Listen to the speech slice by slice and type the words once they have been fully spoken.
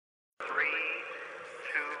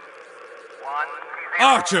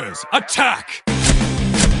Archers, attack!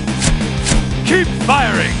 Keep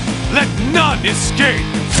firing! Let none escape!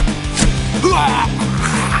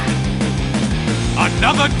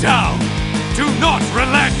 Another down! Do not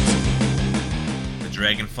relent! The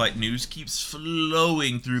Dragonflight news keeps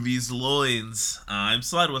flowing through these loins. I'm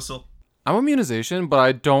Slide Whistle. I'm Immunization, but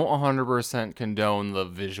I don't 100% condone the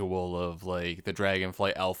visual of, like, the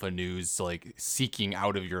Dragonflight Alpha news, like, seeking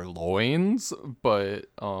out of your loins, but,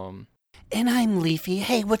 And I'm Leafy.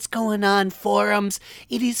 Hey, what's going on, forums?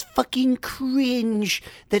 It is fucking cringe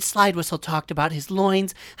that Slide Whistle talked about his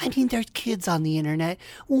loins. I mean, there's kids on the internet.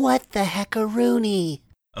 What the heck-a-rooney?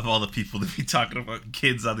 Of all the people to be talking about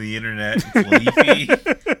kids on the internet, it's Leafy.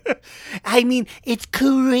 I mean, it's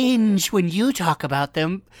cringe when you talk about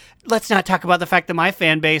them. Let's not talk about the fact that my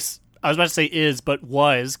fan base, I was about to say is, but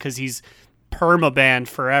was, because he's permabanned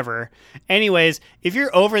forever. Anyways, if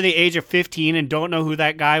you're over the age of 15 and don't know who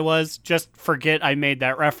that guy was, just forget I made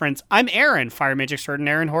that reference. I'm Aaron, Fire Mage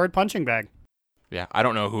Extraordinaire and Horde Punching Bag. yeah, I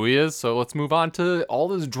don't know who he is, so let's move on to all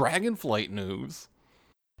this Dragonflight news.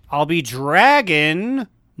 I'll be dragging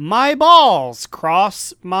my balls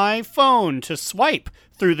across my phone to swipe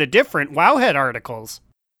through the different Wowhead articles.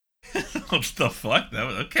 What the fuck?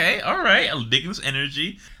 Okay, alright, I'm digging this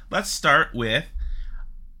energy. Let's start with,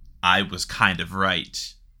 I was kind of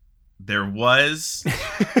right. There was...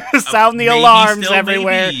 Sound the maybe, alarms still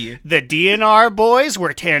everywhere. maybe. The DNR boys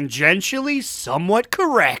were tangentially somewhat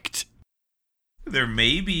correct. There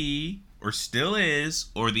may be, or still is,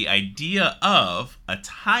 or the idea of a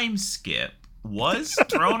time skip was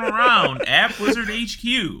thrown around at Blizzard HQ.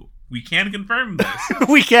 We can confirm this.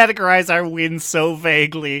 We categorize our wins so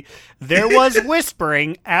vaguely. There was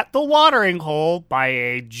whispering at the watering hole by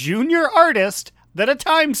a junior artist that a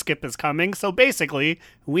time skip is coming, so basically,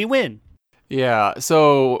 we win. Yeah,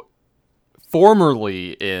 so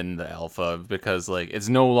formerly in the alpha, because like it's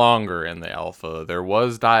no longer in the alpha, there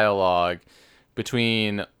was dialogue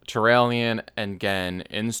between Turalyon and Gen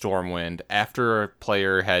in Stormwind after a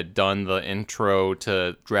player had done the intro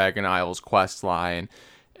to Dragon Isle's quest line,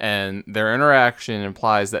 and their interaction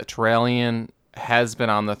implies that Turalyon has been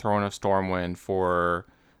on the throne of Stormwind for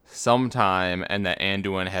some time and that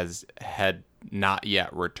Anduin had not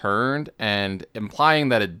yet returned, and implying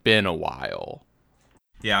that it'd been a while.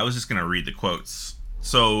 Yeah, I was just gonna read the quotes.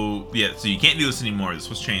 So you can't do this anymore. This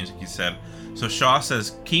was changed, like you said. So Shaw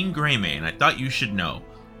says, King Greymane, I thought you should know.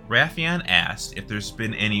 Wrathion asked if there's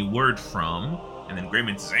been any word from, and then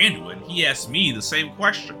Greymane says, Anduin, he asked me the same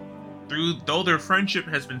question. Though their friendship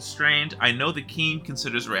has been strained, I know the king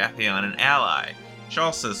considers Wrathion an ally.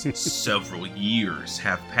 Shaw says several years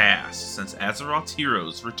have passed since Azeroth's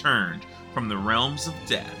heroes returned from the realms of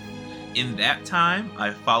death. In that time,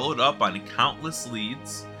 I followed up on countless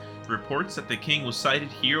leads, reports that the king was sighted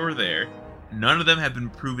here or there. None of them have been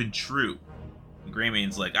proven true. And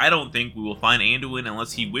Greymane's like, I don't think we will find Anduin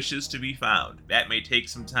unless he wishes to be found. That may take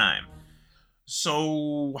some time.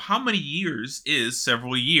 So, how many years is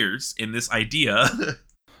several years in this idea?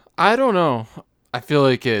 I don't know. I feel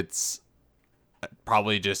like it's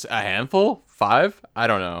probably just a handful? 5? I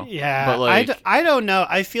don't know. Yeah, but like, I don't know.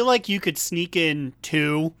 I feel like you could sneak in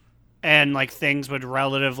 2 and like things would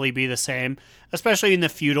relatively be the same, especially in the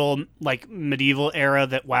feudal, like medieval era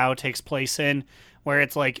that WoW takes place in, where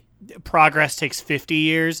it's like progress takes 50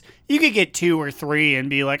 years. You could get 2 or 3 and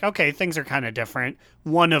be like, okay, things are kind of different.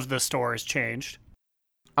 One of the stores changed.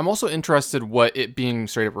 I'm also interested what it being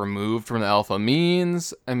straight up removed from the alpha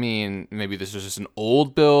means. I mean, maybe this is just an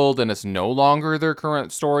old build and it's no longer their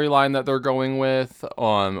current storyline that they're going with,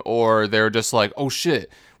 or they're just like, oh shit,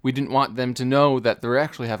 we didn't want them to know that they're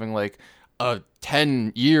actually having like a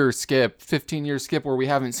 10-year skip, 15-year skip where we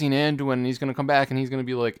haven't seen Anduin and he's going to come back and he's going to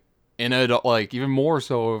be like an adult, like even more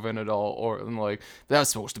so of an adult, or and like that's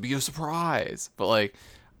supposed to be a surprise. But like,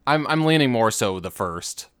 I'm leaning more so the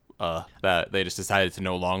first, that they just decided to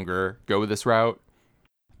no longer go this route.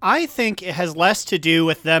 I think it has less to do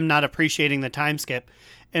with them not appreciating the time skip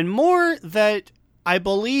and more that I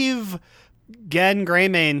believe Gen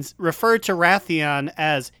Greymane referred to Wrathion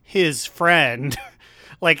as his friend.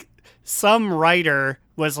 Like, some writer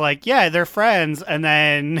was like, yeah, they're friends, and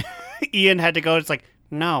then Ian had to go, it's like,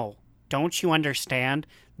 no, don't you understand?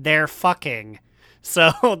 They're fucking.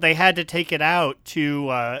 So they had to take it out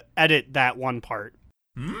to edit that one part.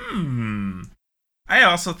 I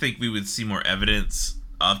also think we would see more evidence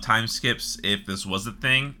of time skips if this was a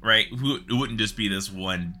thing, right? It wouldn't just be this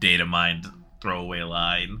one data mined throwaway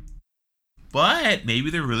line. But maybe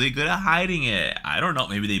they're really good at hiding it. I don't know.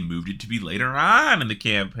 Maybe they moved it to be later on in the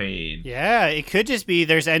campaign. Yeah, it could just be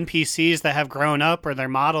there's NPCs that have grown up or their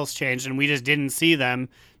models changed and we just didn't see them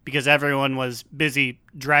because everyone was busy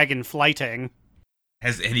dragon flighting.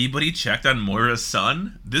 Has anybody checked on Moira's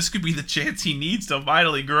son? This could be the chance he needs to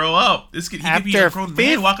finally grow up. He could be a grown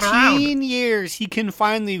man walking around. 15 years, he can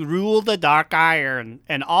finally rule the Dark Iron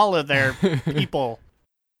and all of their people.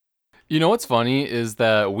 You know what's funny is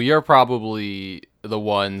that we are probably the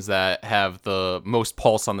ones that have the most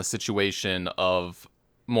pulse on the situation of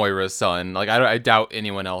Moira's son. Like, I doubt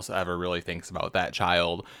anyone else ever really thinks about that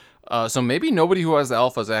child. So maybe nobody who has the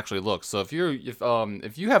alphas actually looks. So if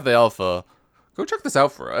you have the alpha, go check this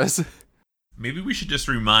out for us. Maybe we should just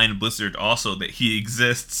remind Blizzard also that he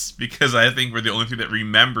exists, because I think we're the only two that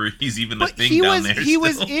remember he's even a thing down there. He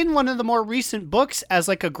was in one of the more recent books as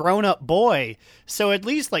like a grown-up boy, so at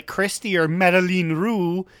least like Christie or Madeline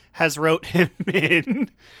Rue has wrote him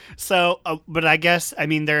in. So, but I guess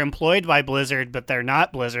they're employed by Blizzard, but they're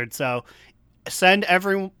not Blizzard. So send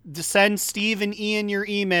Steve and Ian your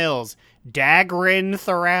emails. Dagrin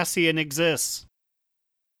Thracian exists.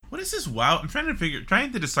 What is this WoW? I'm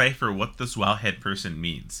trying to decipher what this Wowhead person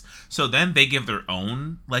means. So then they give their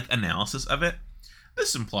own analysis of it.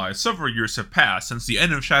 This implies several years have passed since the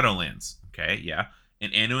end of Shadowlands. Okay, yeah.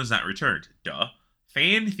 And Anu has not returned. Duh.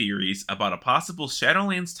 Fan theories about a possible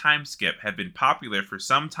Shadowlands time skip have been popular for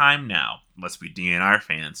some time now. Must be DNR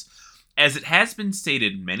fans. As it has been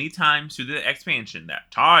stated many times through the expansion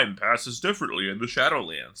that time passes differently in the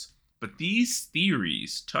Shadowlands. But these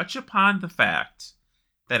theories touch upon the fact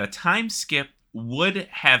that a time skip would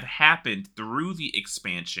have happened through the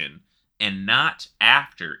expansion and not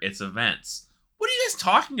after its events. What are you guys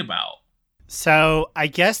talking about? So I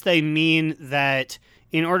guess they mean that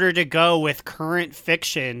in order to go with current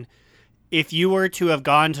fiction, if you were to have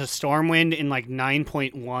gone to Stormwind in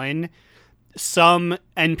 9.1, some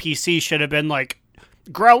NPC should have been like,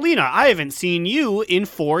 Growlina, I haven't seen you in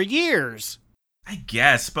 4 years. I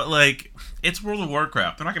guess, but it's World of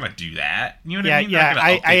Warcraft. They're not going to do that. You know what I mean? Yeah,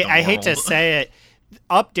 I hate to say it.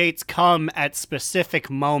 Updates come at specific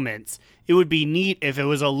moments. It would be neat if it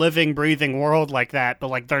was a living, breathing world like that,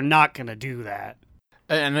 but they're not going to do that.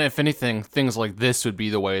 And if anything, things like this would be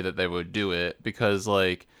the way that they would do it, because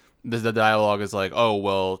the dialogue is oh,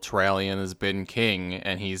 well, Turalyon has been king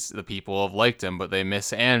and the people have liked him, but they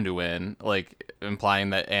miss Anduin, implying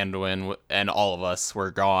that Anduin and all of us were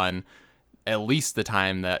gone at least the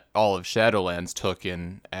time that all of Shadowlands took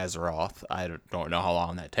in Azeroth. I don't know how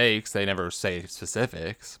long that takes. They never say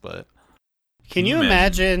specifics, but can you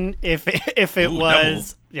imagine if it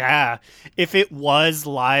was if it was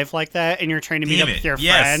live like that and you're trying to meet up with your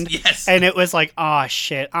friend and it was oh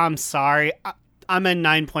shit, I'm sorry, I'm in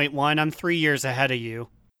 9.1, I'm 3 years ahead of you.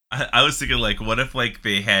 I was thinking what if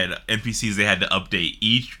they had NPCs they had to update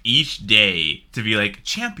each day to be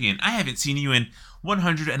champion, I haven't seen you in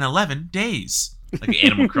 111 days. Like an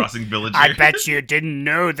Animal Crossing villager. I bet you didn't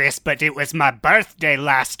know this, but it was my birthday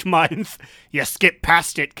last month. You skipped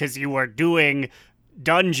past it because you were doing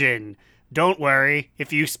dungeon. Don't worry,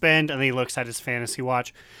 if you spend, and he looks at his fantasy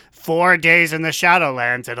watch, 4 days in the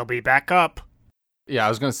Shadowlands, it'll be back up. Yeah, I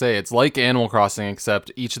was going to say, it's like Animal Crossing,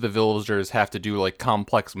 except each of the villagers have to do,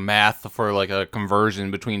 complex math for, a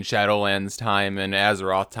conversion between Shadowlands time and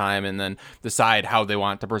Azeroth time, and then decide how they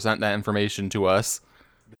want to present that information to us.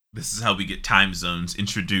 This is how we get time zones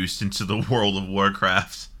introduced into the world of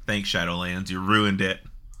Warcraft. Thanks, Shadowlands. You ruined it.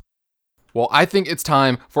 Well, I think it's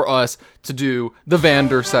time for us to do the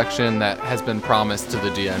Vander section that has been promised to the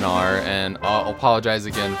DNR, and I'll apologize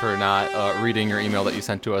again for not reading your email that you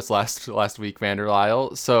sent to us last week,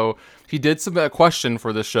 Vanderlyle. So he did submit a question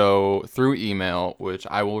for the show through email, which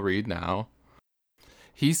I will read now.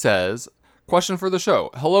 He says, question for the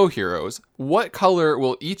show. Hello, heroes. What color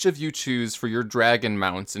will each of you choose for your dragon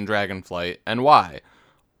mounts in Dragonflight, and why?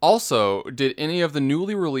 Also, did any of the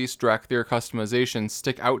newly released Drakthir customizations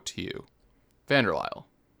stick out to you? Vanderlyle.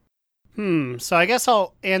 So I guess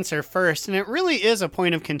I'll answer first, and it really is a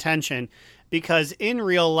point of contention, because in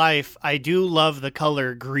real life, I do love the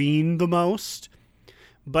color green the most,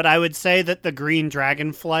 but I would say that the green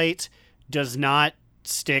Dragonflight does not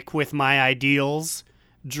stick with my ideals.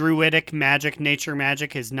 Druidic magic, nature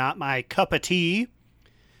magic is not my cup of tea.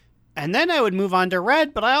 And then I would move on to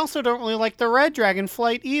red, but I also don't really like the red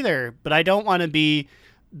Dragonflight either, but I don't want to be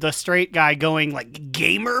the straight guy going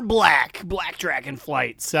gamer black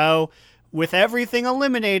Dragonflight. So with everything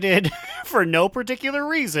eliminated for no particular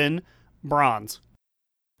reason, bronze.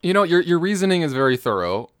 You know, your reasoning is very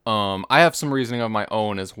thorough. I have some reasoning of my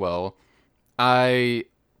own as well. I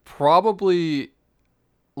probably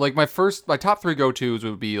like my top 3 go-tos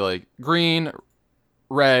would be like green,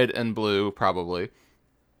 red, and blue probably.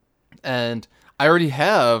 And I already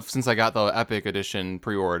have, since I got the Epic Edition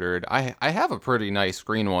pre-ordered, I have a pretty nice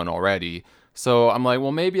green one already. So I'm like,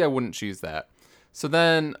 well, maybe I wouldn't choose that. So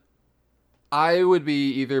then I would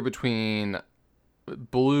be either between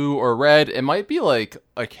blue or red. It might be like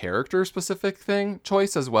a character specific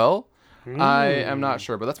choice as well. I am not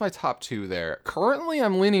sure, but that's my top 2 there. Currently,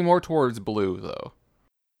 I'm leaning more towards blue though.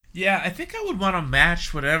 Yeah, I think I would want to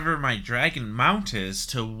match whatever my dragon mount is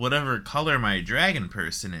to whatever color my dragon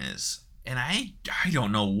person is. And I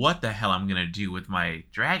don't know what the hell I'm going to do with my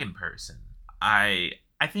dragon person. I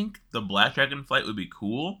think the Black Dragon flight would be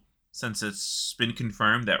cool, since it's been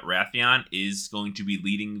confirmed that Raytheon is going to be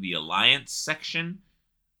leading the Alliance section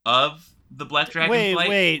of the Black Dragon flight.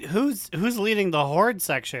 Wait, who's leading the Horde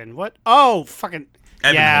section? What? Oh, fucking...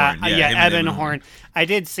 Evan Horn. I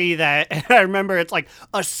did see that, and I remember it's like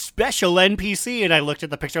a special NPC, and I looked at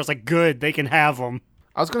the picture, I was like, good, they can have them.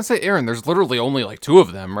 I was going to say, Aaron, there's literally only like 2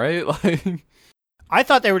 of them, right? Like, I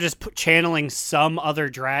thought they were just channeling some other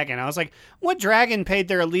dragon. I was like, what dragon paid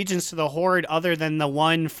their allegiance to the Horde other than the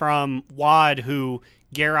one from WoD who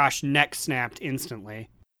Garrosh neck snapped instantly?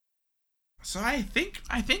 So I think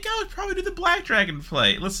I would probably do the Black Dragon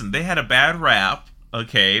flight. Listen, they had a bad rap.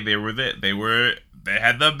 Okay, they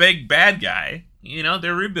had the big bad guy. You know,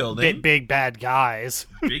 they're rebuilding. Big bad guys.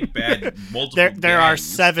 Big bad multiple There are gangs.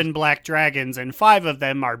 7 black dragons, and 5 of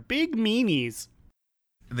them are big meanies.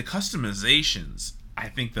 The customizations. I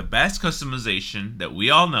think the best customization that we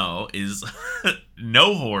all know is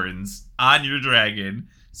no horns on your dragon.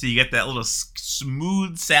 So you get that little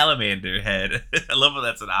smooth salamander head. I love when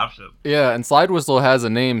that's an option. yeah, and Slide Whistle has a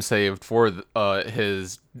name saved for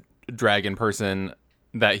his dragon person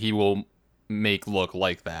that he will make look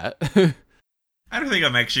like that. I don't think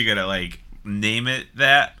I'm actually gonna like name it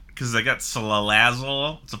that, because I got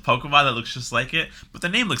Salazzle. It's a Pokemon that looks just like it, but the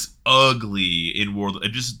name looks ugly in World.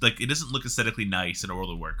 It doesn't look aesthetically nice in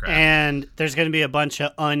World of Warcraft. And there's going to be a bunch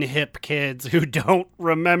of unhip kids who don't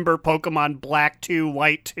remember Pokemon Black 2,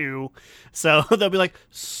 White 2. So they'll be like,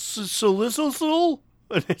 Solizzle?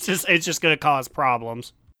 It's just going to cause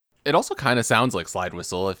problems. It also kind of sounds like Slide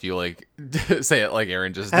Whistle if you like say it like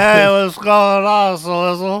Aaron just did. Hey, what's going on,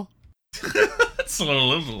 Solizzle?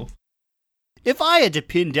 Salazzle. If I had to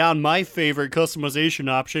pin down my favorite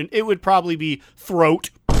customization option, it would probably be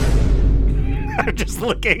Throat. I'm just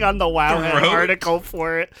looking on the Wowhead article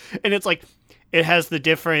for it, and it's like, it has the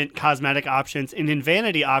different cosmetic options, and in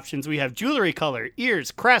vanity options, we have jewelry color,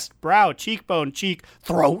 ears, crest, brow, cheekbone, cheek,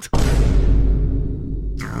 throat.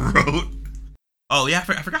 Throat. Oh yeah,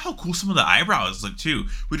 I forgot how cool some of the eyebrows look too,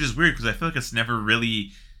 which is weird because I feel like it's never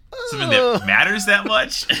really something that matters that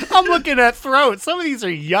much. I'm looking at throat. Some of these are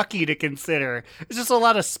yucky to consider. It's just a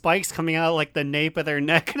lot of spikes coming out like the nape of their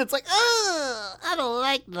neck, and it's like, oh, I don't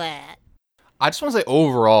like that. I just want to say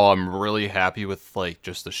overall, I'm really happy with like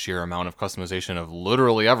just the sheer amount of customization of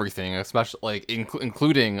literally everything, especially like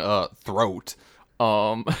including throat.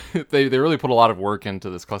 They really put a lot of work into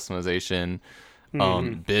this customization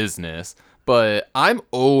business. But I'm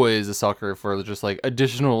always a sucker for just like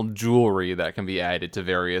additional jewelry that can be added to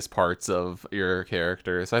various parts of your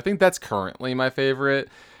character. So I think that's currently my favorite.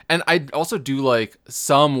 And I also do like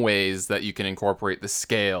some ways that you can incorporate the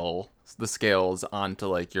scales onto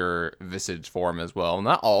like your visage form as well.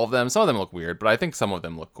 Not all of them. Some of them look weird, but I think some of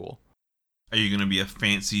them look cool. Are you gonna be a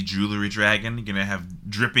fancy jewelry dragon? You're gonna have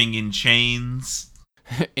dripping in chains?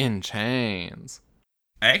 In chains.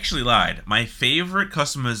 I actually lied. My favorite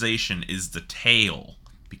customization is the tail,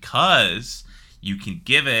 because you can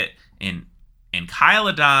give it an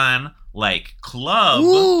Kylodon like club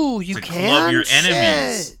to club your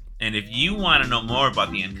enemies. And if you want to know more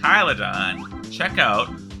about the Kylodon, check out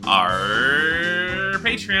our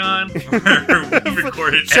Patreon where we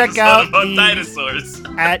recorded Check episode out about dinosaurs.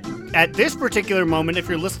 At this particular moment, if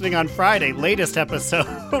you're listening on Friday, latest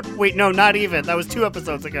episode. Wait, no, not even. That was 2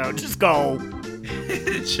 episodes ago. Just go.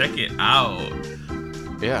 Check it out.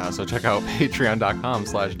 Yeah, so check out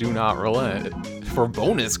patreon.com/do-not-relent for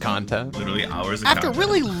bonus content. Literally hours of After content.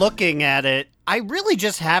 really looking at it, I really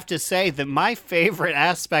just have to say that my favorite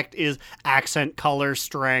aspect is accent color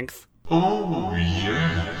strength. Oh,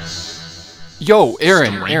 yes. Yo,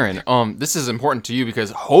 Aaron, this is important to you because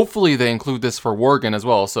hopefully they include this for Worgen as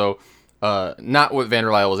well. So, not what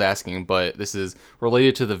Vanderlyle was asking, but this is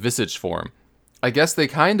related to the visage form. I guess they've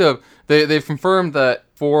confirmed that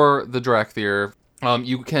for the Drakthir,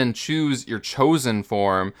 you can choose your chosen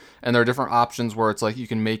form, and there are different options where it's like you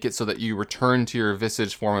can make it so that you return to your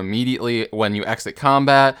visage form immediately when you exit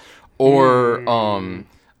combat, or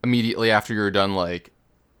immediately after you're done like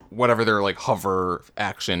whatever their like hover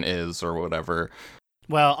action is or whatever.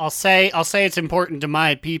 Well, I'll say it's important to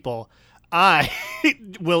my people. I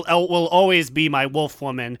will always be my wolf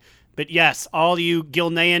woman. But yes, all you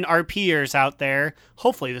Gilnean RPers out there,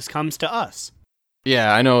 hopefully this comes to us.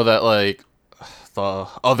 Yeah, I know that like the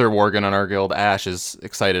other Worgen on our guild, Ash, is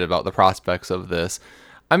excited about the prospects of this.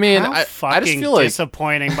 I mean, How I fucking just feel like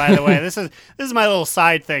disappointing, by the way. This is my little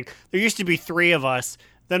side thing. There used to be 3 of us.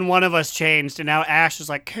 Then one of us changed, and now Ash is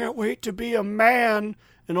like, can't wait to be a man,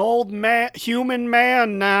 an old man, human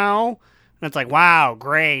man now. And it's like, wow,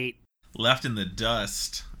 great. Left in the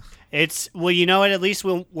dust. Well, you know what? At least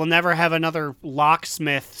we'll never have another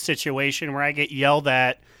locksmith situation where I get yelled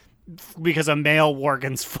at because a male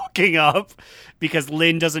Worgen's fucking up because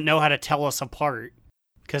Lynn doesn't know how to tell us apart.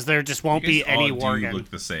 Because there just won't be any Worgen. Look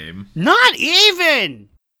the same. Not even!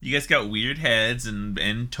 You guys got weird heads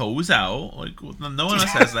and toes out. Like no one else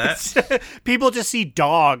has that. People just see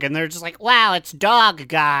dog and they're just like, wow, it's dog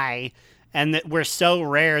guy. And that we're so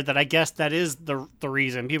rare that I guess that is the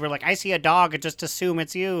reason. People are like, I see a dog and just assume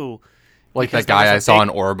it's you. like Because that guy there I was a saw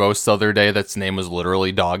big- in Orbos the other day that's name was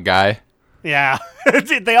literally Dog Guy. Yeah.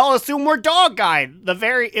 They all assume we're dog guy. The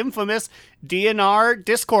very infamous DNR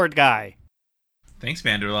Discord guy. Thanks,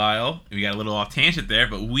 Vanderlyle. We got a little off tangent there,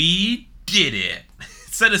 but we did it.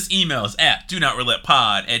 Send us emails at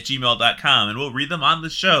donotroulettepod@gmail.com and we'll read them on the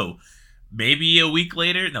show. Maybe a week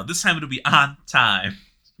later. No, this time it'll be on time.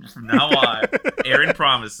 From now on, Aaron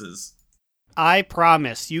promises. I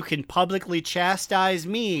promise you can publicly chastise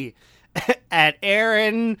me at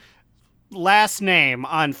Aaron last name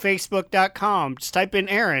on Facebook.com. Just type in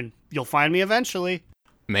Aaron. You'll find me eventually.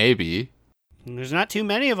 Maybe. There's not too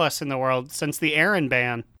many of us in the world since the Aaron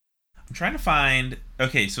ban. I'm trying to find...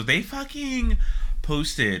 Okay, so they fucking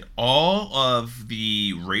posted all of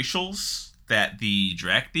the racials that the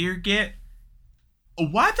Drakthir get.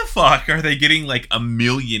 Why the fuck are they getting like 1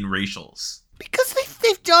 million racials? Because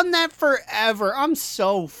they've done that forever. I'm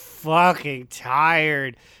so fucking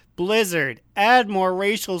tired. Blizzard, add more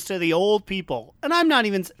racials to the old people. And I'm not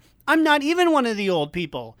even one of the old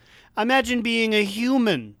people. Imagine being a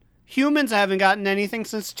human. Humans haven't gotten anything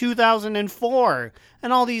since 2004.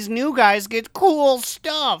 And all these new guys get cool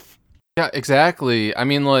stuff. Yeah, exactly. I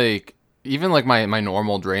mean, like, even like my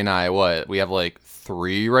normal Draenei, we have like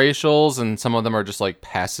 3 racials, and some of them are just like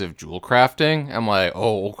passive jewel crafting. I'm like,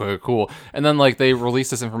 oh, okay, cool. And then like they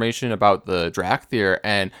released this information about the Drakthir,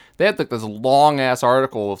 and they had like this long ass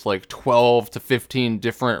article with like 12 to 15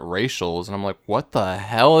 different racials, and I'm like, what the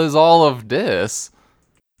hell is all of this?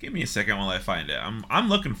 Give me a second while I find it. I'm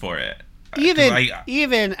looking for it.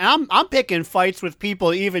 I'm picking fights with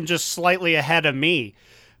people even just slightly ahead of me.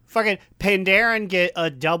 Fucking Pandaren get a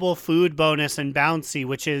double food bonus in Bouncy,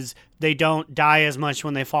 which is they don't die as much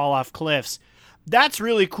when they fall off cliffs. That's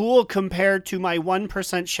really cool compared to my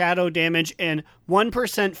 1% shadow damage and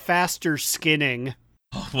 1% faster skinning.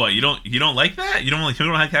 What, you don't like that? You don't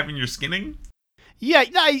like having your skinning? Yeah,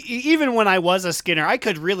 even when I was a skinner, I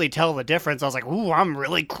could really tell the difference. I was like, ooh, I'm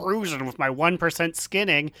really cruising with my 1%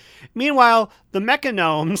 skinning. Meanwhile, the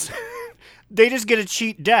Mechanomes, they just get a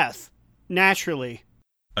cheat death, naturally.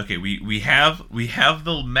 Okay, we have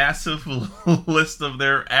the massive list of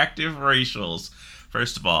their active racials.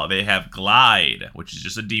 First of all, they have Glide, which is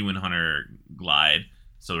just a Demon Hunter glide.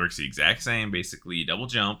 So it works the exact same, basically double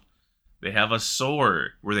jump. They have a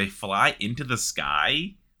Soar, where they fly into the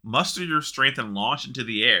sky, muster your strength, and launch into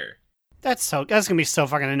the air. That's gonna be so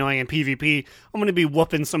fucking annoying in PvP. I'm gonna be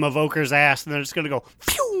whooping some Evoker's ass, and they're just gonna go,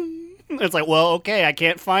 phew! It's like, well, okay, I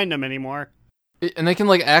can't find them anymore. And they can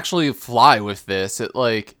like actually fly with this.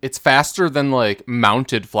 It's faster than like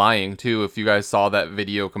mounted flying too. If you guys saw that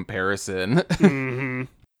video comparison. Mm-hmm.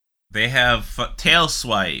 They have Tail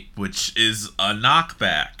Swipe, which is a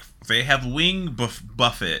knockback. They have Wing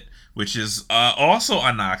Buffet, which is also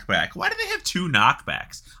a knockback. Why do they have 2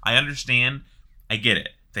 knockbacks? I understand. I get it.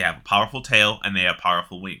 They have a powerful tail and they have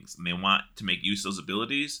powerful wings, and they want to make use of those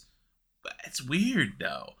abilities. But it's weird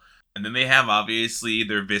though. And then they have, obviously,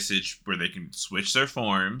 their Visage, where they can switch their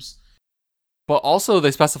forms. But also,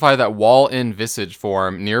 they specify that while in Visage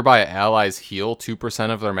form, nearby allies heal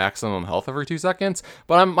 2% of their maximum health every 2 seconds.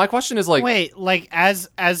 But my question is, like... Wait, like, as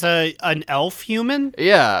an elf human?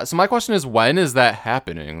 Yeah, so my question is, when is that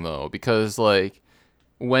happening, though? Because, like,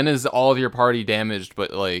 when is all of your party damaged,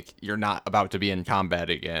 but, like, you're not about to be in combat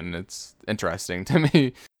again? It's interesting to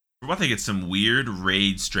me. We're about to get some weird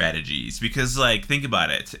raid strategies, because, like, think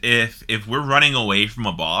about it. If we're running away from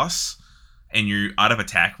a boss and you're out of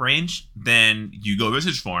attack range, then you go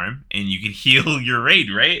Visage form and you can heal your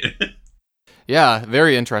raid, right? Yeah,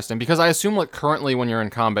 very interesting, because I assume, like, currently when you're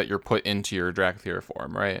in combat, you're put into your Drakthir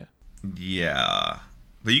form, right? Yeah.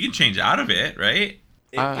 But you can change out of it, right?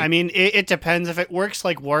 I mean, it depends. If it works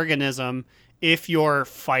like Worganism, if you're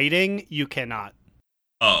fighting, you cannot.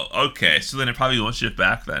 Oh, okay. So then it probably won't shift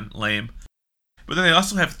back then. Lame. But then they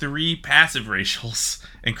also have 3 passive racials.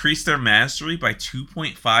 Increase their mastery by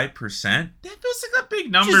 2.5%. That feels like a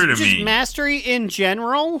big number to me. Just mastery in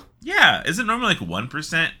general? Yeah. Isn't it normally like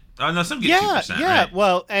 1%? Oh, no, some get 2%, yeah. right?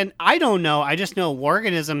 Well, and I don't know. I just know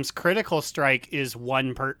Worganism's critical strike is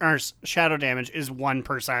or shadow damage is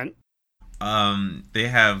 1%. They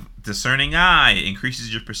have Discerning Eye.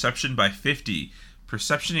 Increases your perception by 50.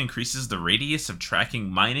 Perception increases the radius of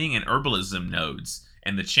tracking mining and herbalism nodes,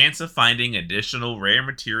 and the chance of finding additional rare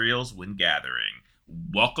materials when gathering.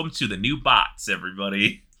 Welcome to the new bots,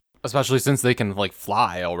 everybody. Especially since they can, like,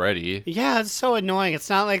 fly already. Yeah, it's so annoying. It's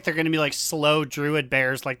not like they're going to be like slow druid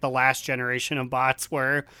bears like the last generation of bots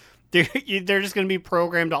where they're just going to be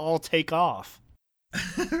programmed to all take off.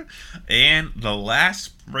 And the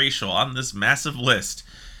last racial on this massive list,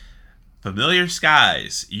 Familiar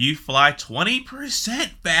Skies. You fly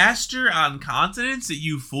 20% faster on continents that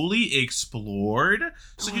you fully explored.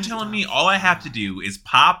 So you're telling me all I have to do is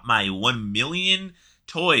pop my 1 million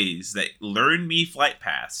toys that learn me flight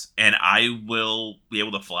paths, and I will be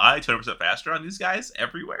able to fly 20% faster on these guys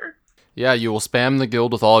everywhere? Yeah, you will spam the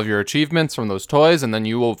guild with all of your achievements from those toys, and then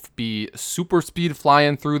you will be super speed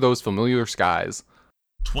flying through those Familiar Skies.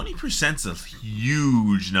 20%'s a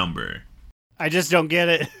huge number. I just don't get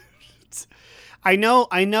it. I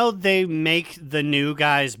know they make the new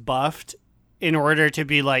guys buffed in order to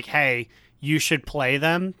be like, hey, you should play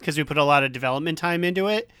them because we put a lot of development time into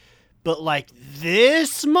it. But like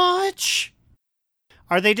this much?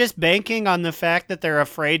 Are they just banking on the fact that they're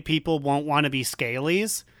afraid people won't want to be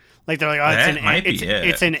scalies? Like they're like, oh,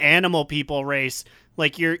 it's an animal people race.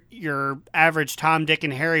 Like your average Tom, Dick,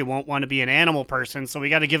 and Harry won't want to be an animal person, so we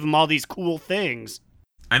got to give them all these cool things.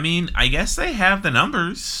 I mean, I guess they have the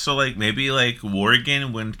numbers. So, like, maybe, like,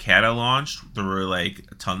 Worgen, when Kata launched, there were, like,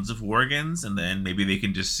 tons of Worgens. And then maybe they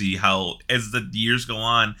can just see how, as the years go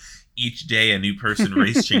on, each day a new person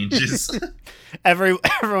race changes.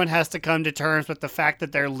 Everyone has to come to terms with the fact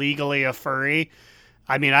that they're legally a furry.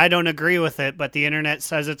 I mean, I don't agree with it, but the internet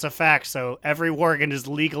says it's a fact. So every Worgen is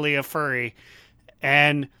legally a furry.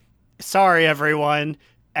 And sorry, everyone,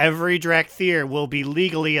 every Drakthir will be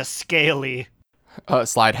legally a scaly.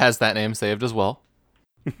 Slide has that name saved as well.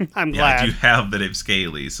 I'm glad. Yeah, I do have the name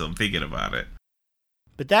Scaly, so I'm thinking about it.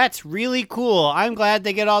 But that's really cool. I'm glad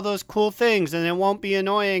they get all those cool things, and it won't be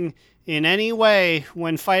annoying in any way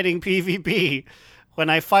when fighting PvP. When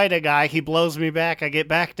I fight a guy, he blows me back, I get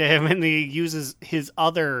back to him, and he uses his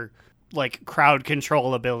other, like, crowd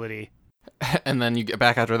control ability. And then you get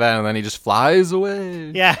back after that, and then he just flies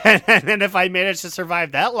away. Yeah, and then if I manage to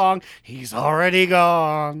survive that long, he's already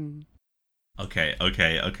gone. Okay.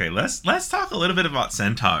 Let's talk a little bit about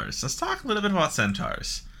centaurs.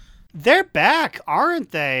 They're back,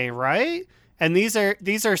 aren't they? Right? And these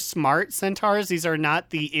are smart centaurs. These are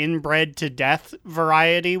not the inbred to death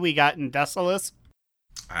variety we got in Desolace.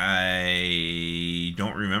 I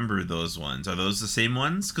don't remember those ones. Are those the same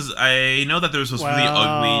ones? Because I know that there was really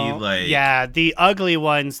ugly, like... Yeah, the ugly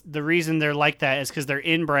ones, the reason they're like that is because they're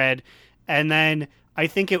inbred. And then I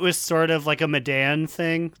think it was sort of like a Medan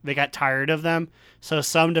thing. They got tired of them. So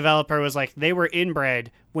some developer was like, they were inbred.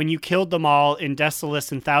 When you killed them all in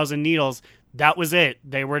Desolace and Thousand Needles, that was it.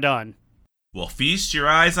 They were done. Well, feast your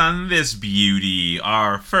eyes on this beauty,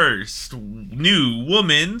 our first new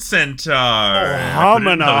woman centaur.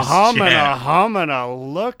 Humana,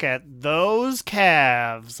 look at those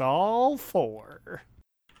calves, all four.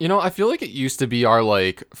 You know, I feel like it used to be our,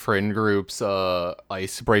 like, friend group's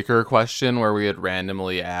icebreaker question where we would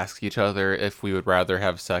randomly ask each other if we would rather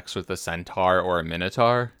have sex with a centaur or a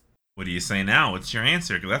minotaur. What do you say now? What's your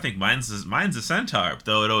answer? Because I think mine's a centaur,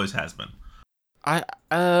 though it always has been.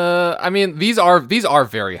 I mean, these are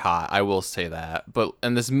very hot, I will say that.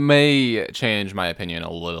 And this may change my opinion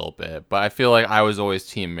a little bit, but I feel like I was always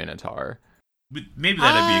team minotaur. But maybe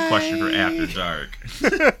that'd be a question for after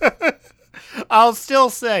dark. I'll still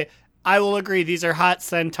say, I will agree, these are hot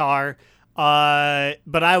centaur,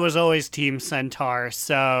 but I was always team centaur,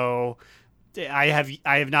 so I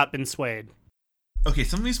have not been swayed. Okay,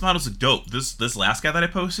 some of these models look dope. This last guy that I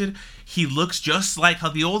posted, he looks just like how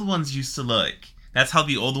the old ones used to look. That's how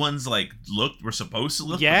the old ones were supposed to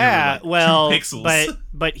look. Yeah, but they were, like, 2 pixels.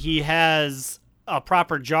 but he has a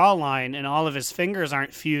proper jawline, and all of his fingers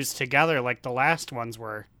aren't fused together like the last ones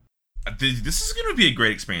were. This is gonna be a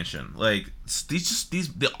great expansion. Like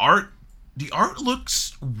the art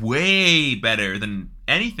looks way better than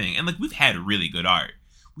anything, and like we've had really good art.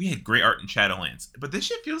 we had great art in Shadowlands, but this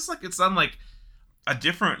shit feels like it's on like a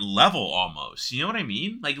different level almost. You know what I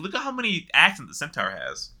mean? Like, look at how many accents the Centaur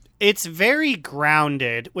has. It's very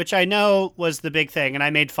grounded, which I know was the big thing, and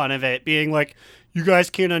I made fun of it, being like, you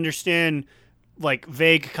guys can't understand, like,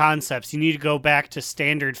 vague concepts. You need to go back to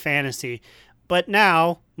standard fantasy. But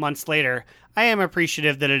now, months later, I am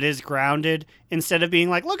appreciative that it is grounded, instead of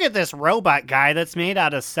being like, look at this robot guy that's made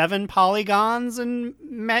out of 7 polygons and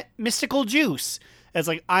mystical juice. It's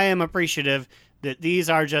like, I am appreciative that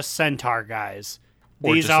these are just centaur guys.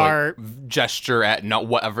 Or These just, are... like, gesture at not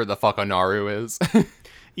whatever the fuck a Naru is.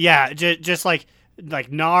 Yeah, just like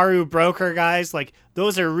Naru broker guys, like,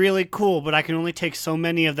 those are really cool, but I can only take so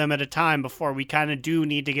many of them at a time before we kind of do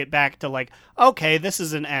need to get back to, like, okay, this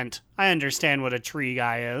is an Ent. I understand what a tree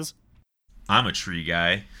guy is. I'm a tree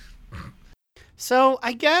guy. So,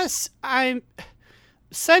 I guess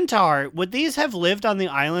Centaur, would these have lived on the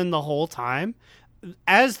island the whole time?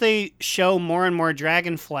 As they show more and more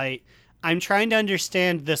Dragonflight, I'm trying to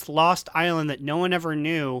understand this lost island that no one ever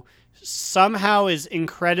knew somehow is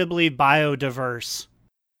incredibly biodiverse.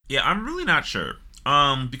 Yeah, I'm really not sure.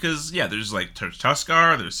 Because there's like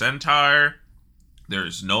Tuskar, there's Centaur,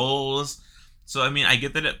 there's Knolls. So I mean, I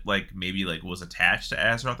get that it like maybe like was attached to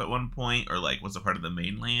Azeroth at one point, or like was a part of the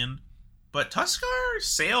mainland. But Tuskar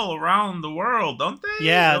sail around the world, don't they?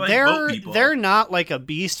 Yeah, like boat people. they're not like a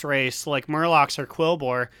beast race like Murlocs or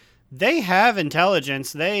Quilboar. They have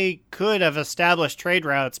intelligence. They could have established trade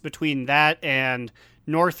routes between that and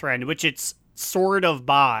Northrend, which it's sort of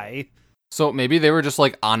by. So maybe they were just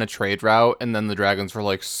like on a trade route, and then the dragons were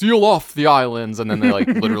like, seal off the islands, and then they like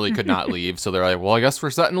literally could not leave. So they're like, well, I guess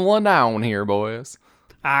we're setting one down here, boys.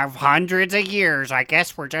 Hundreds of years. I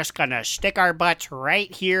guess we're just gonna stick our butts right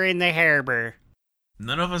here in the harbor.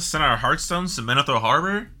 None of us sent our Hearthstones to Menethor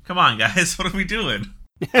Harbor? Come on, guys, what are we doing?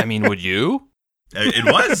 I mean, would you? It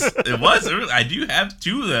was. I do have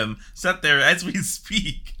 2 of them set there as we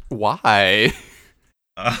speak. Why?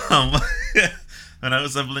 When I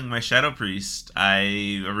was leveling my Shadow Priest,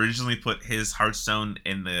 I originally put his Hearthstone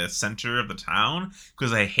in the center of the town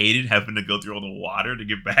because I hated having to go through all the water to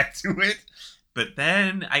get back to it. But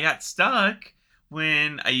then I got stuck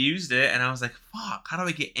when I used it, and I was like, fuck, how do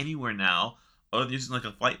I get anywhere now other than using like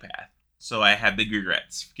a flight path? So I have big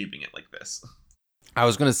regrets for keeping it like this. I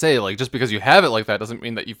was gonna say, like, just because you have it like that doesn't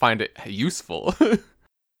mean that you find it useful.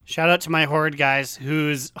 Shout out to my Horde guys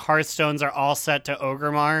whose Hearthstones are all set to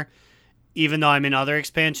Orgrimmar, even though I'm in other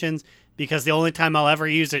expansions, because the only time I'll ever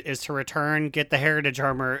use it is to return, get the Heritage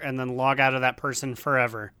Armor, and then log out of that person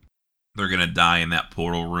forever. They're going to die in that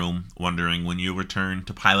portal room, wondering when you return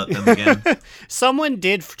to pilot them again. Someone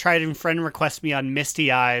did try to friend request me on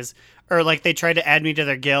Misty Eyes, or like they tried to add me to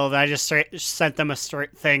their guild, and I just sent them a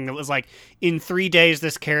thing that was like, in 3 days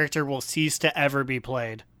this character will cease to ever be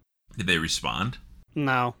played. Did they respond?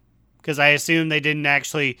 No, because I assume they didn't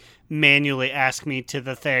actually manually ask me to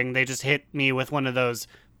the thing. They just hit me with one of those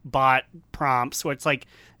bot prompts where it's like,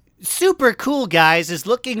 super cool guys is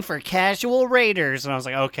looking for casual raiders. And I was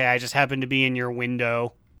like, okay, I just happened to be in your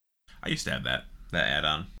window. I used to have that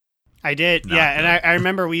add-on. I did, Not yeah. good. And I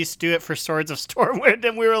remember we used to do it for Swords of Stormwind,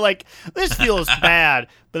 and we were like, this feels bad.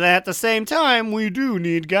 But at the same time, we do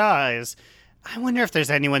need guys. I wonder if there's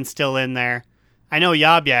anyone still in there. I know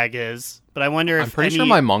Yabyag is, but I wonder if I'm pretty sure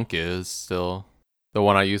my monk is still the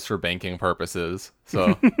one I use for banking purposes.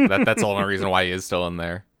 So that's the only reason why he is still in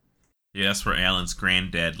there. Yeah, that's where Alan's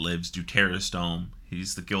granddad lives, Duterra's Dome.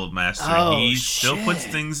 He's the guild master. Oh, He still puts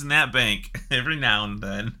shit. things in that bank every now and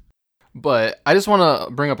then. But I just want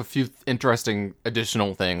to bring up a few interesting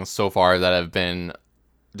additional things so far that have been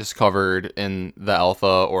discovered in the alpha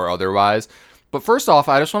or otherwise. But first off,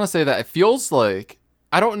 I just want to say that it feels like,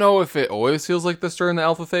 I don't know if it always feels like this during the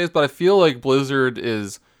alpha phase, but I feel like Blizzard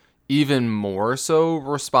is even more so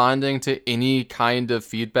responding to any kind of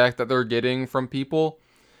feedback that they're getting from people.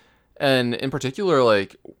 And in particular,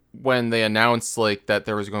 like when they announced like that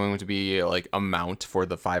there was going to be like a mount for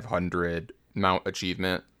the 500 mount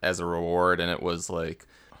achievement as a reward, and it was like,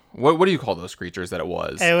 what do you call those creatures that it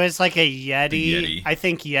was? It was like a Yeti. Yeti. I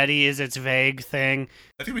think Yeti is its vague thing.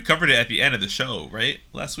 I think we covered it at the end of the show, right?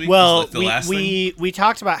 Last week? Well, Was the last thing? we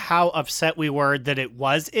talked about how upset we were that it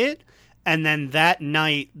was it, and then that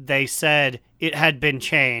night they said it had been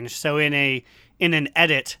changed. So in an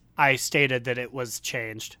edit, I stated that it was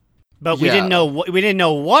changed, but we Yeah. didn't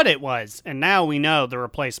know what it was, and now we know the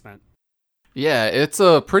replacement. Yeah, it's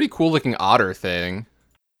a pretty cool looking otter thing.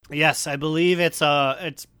 Yes, I believe it's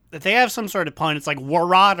they have some sort of pun. It's like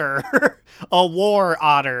war otter, a war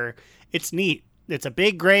otter. It's neat. It's a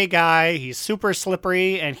big gray guy. He's super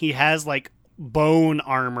slippery, and he has like bone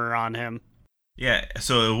armor on him. Yeah,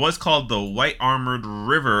 so it was called the White Armored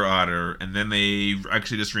River Otter, and then they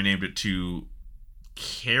actually just renamed it to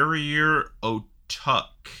Carrier Otuk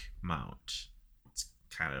Mount. It's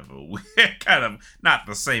kind of a weird, kind of not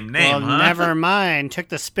the same name, Well, huh? never mind. Took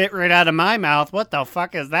the spit right out of my mouth. What the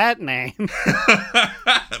fuck is that name?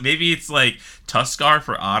 Maybe it's like Tuskar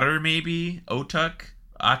for otter, maybe? Otuk?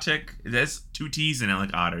 Otuk? There's 2 T's in it,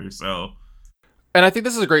 like otter, so... And I think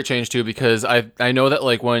this is a great change too, because I know that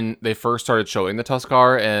like when they first started showing the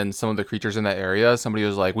Tuskar and some of the creatures in that area, somebody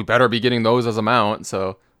was like, we better be getting those as a mount.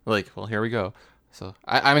 So like, well, here we go. So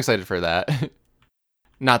I'm excited for that.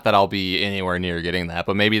 Not that I'll be anywhere near getting that,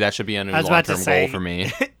 but maybe that should be a new I was about to long-term say- goal for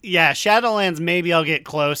me. Yeah, Shadowlands, maybe I'll get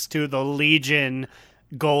close to the Legion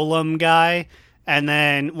Golem guy. And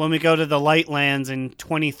then when we go to the Lightlands in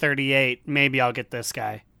 2038, maybe I'll get this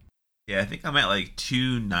guy. Yeah, I think I'm at like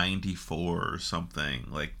 294 or something.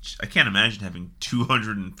 Like, I can't imagine having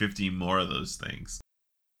 250 more of those things.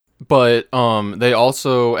 But they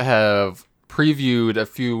also have previewed a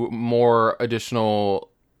few more additional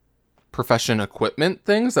profession equipment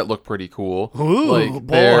things that look pretty cool. Ooh, like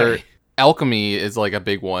boy. their alchemy is like a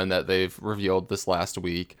big one that they've revealed this last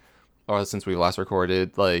week, or since we last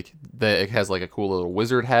recorded. Like it has like a cool little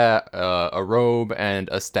wizard hat, a robe, and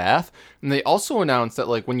a staff. And they also announced that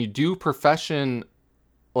like when you do profession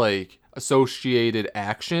like associated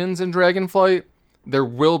actions in Dragonflight, there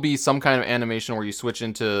will be some kind of animation where you switch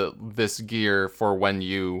into this gear for when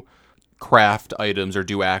you craft items or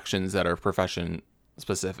do actions that are profession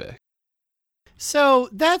specific. So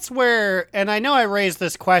that's where, and I know I raised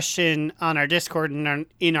this question on our Discord and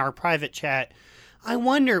in our private chat. I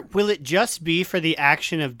wonder, will it just be for the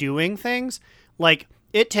action of doing things? Like,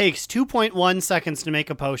 it takes 2.1 seconds to make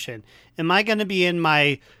a potion. Am I going to be in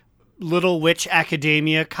my Little Witch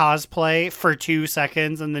Academia cosplay for 2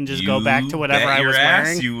 seconds and then just go back to whatever I was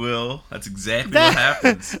wearing? You will. That's exactly what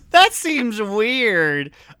happens. That seems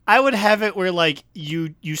weird. I would have it where like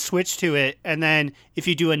you switch to it, and then if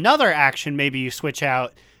you do another action, maybe you switch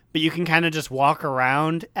out, but you can kind of just walk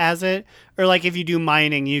around as it. Or like if you do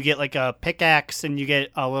mining, you get like a pickaxe and you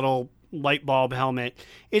get a little light bulb helmet.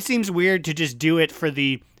 It seems weird to just do it for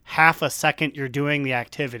the half a second you're doing the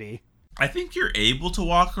activity. I think you're able to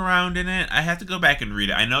walk around in it. I have to go back and read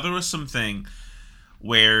it. I know there was something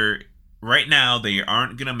where right now they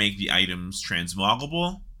aren't going to make the items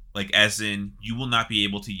transmoggable. Like, as in, you will not be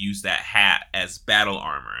able to use that hat as battle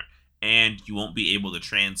armor. And you won't be able to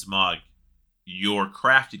transmog your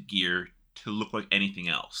crafted gear to look like anything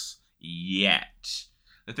else. Yet.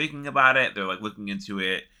 They're thinking about it. They're, like, looking into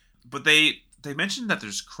it. But they mentioned that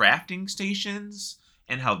there's crafting stations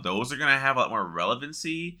and how those are going to have a lot more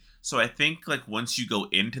relevancy. So I think, like, once you go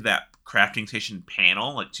into that crafting station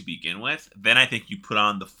panel, like, to begin with, then I think you put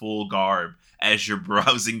on the full garb as you're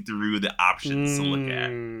browsing through the options to look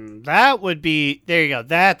at. That would be, there you go,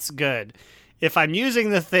 that's good. If I'm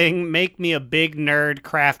using the thing, make me a big nerd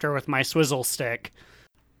crafter with my swizzle stick.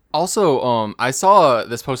 Also, I saw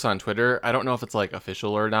this post on Twitter. I don't know if it's like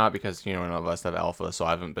official or not because, you know, none of us have alpha, so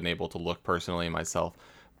I haven't been able to look personally myself.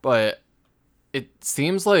 But it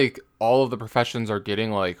seems like all of the professions are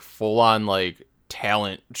getting like full on like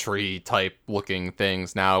talent tree type looking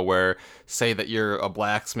things now, where say that you're a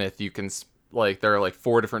blacksmith, you can like there are like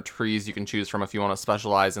 4 different trees you can choose from if you want to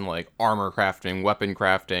specialize in like armor crafting, weapon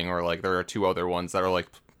crafting, or like there are 2 other ones that are like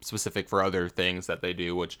specific for other things that they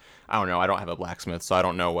do, which I don't know. I don't have a blacksmith, so I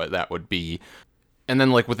don't know what that would be. And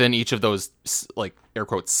then like within each of those like air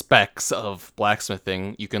quotes specs of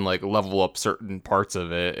blacksmithing, you can like level up certain parts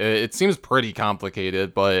of it. It seems pretty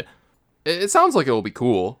complicated, but it sounds like it will be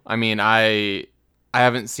cool. I mean, I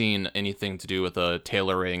haven't seen anything to do with a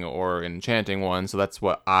tailoring or enchanting one, so that's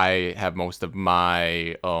what I have most of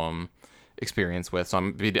my experience with.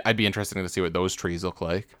 So I'd be interested to see what those trees look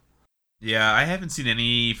like. Yeah, I haven't seen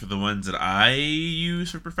any for the ones that I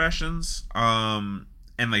use for professions.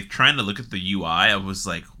 And like trying to look at the UI, I was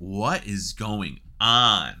like, what is going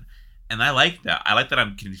on? And I like that. I like that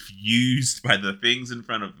I'm confused by the things in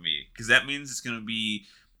front of me, because that means it's going to be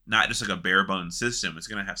not just like a bare bones system. It's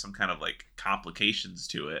going to have some kind of like complications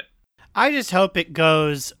to it. I just hope it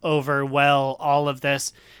goes over well, all of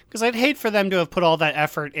this, because I'd hate for them to have put all that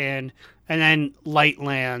effort in, and then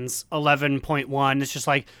Lightlands 11.1, it's just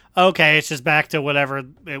like, okay, it's just back to whatever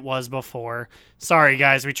it was before. Sorry,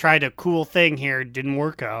 guys, we tried a cool thing here, didn't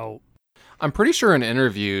work out. I'm pretty sure in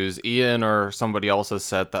interviews, Ian or somebody else has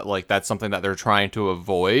said that like that's something that they're trying to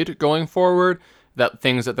avoid going forward. That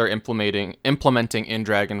things that they're implementing in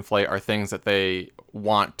Dragonflight are things that they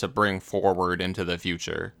want to bring forward into the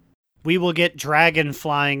future. We will get dragon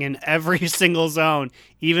flying in every single zone,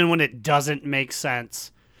 even when it doesn't make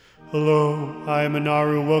sense. Hello, I am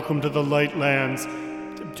Inaru. Welcome to the Lightlands.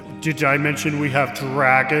 Did I mention we have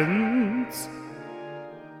dragons?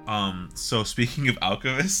 So speaking of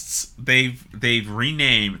alchemists, they've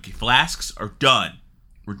renamed. Okay, flasks are done.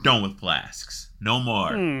 We're done with flasks. No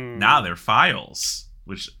more. Now they're phials,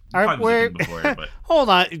 which I probably was looking before. But hold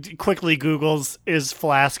on. Quickly Googles, is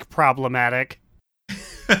flask problematic?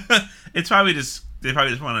 it's probably just they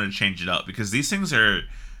probably just wanted to change it up because these things are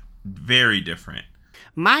very different.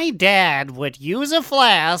 My dad would use a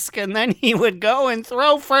flask, and then he would go and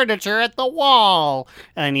throw furniture at the wall.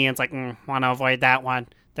 And Ian's like, want to avoid that one.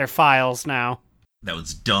 They're files now. That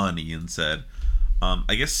was done, Ian said.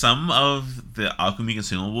 I guess some of the alchemy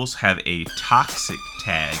consumables have a toxic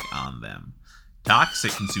tag on them.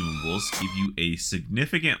 Toxic consumables give you a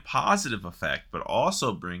significant positive effect, but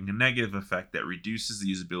also bring a negative effect that reduces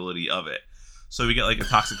the usability of it. So we get like a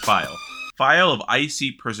toxic phial. Phial of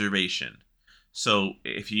icy preservation. So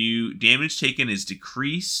if you damage taken is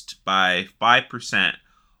decreased by 5%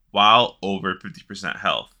 while over 50%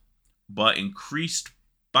 health, but increased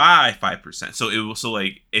by 5%. So it will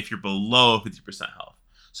like if you're below 50% health.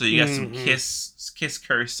 So you got some kiss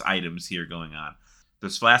curse items here going on.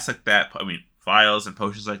 There's flasks like that. I mean, phials and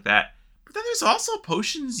potions like that. But then there's also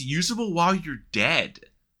potions usable while you're dead.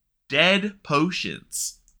 Dead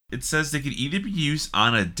potions. It says they could either be used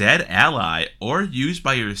on a dead ally or used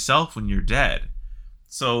by yourself when you're dead.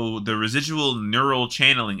 So the residual neural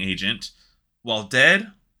channeling agent, while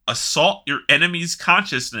dead, assault your enemy's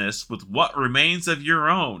consciousness with what remains of your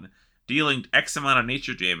own, dealing X amount of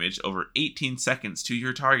nature damage over 18 seconds to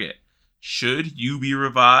your target. Should you be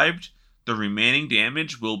revived, the remaining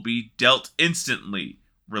damage will be dealt instantly.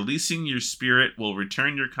 Releasing your spirit will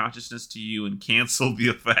return your consciousness to you and cancel the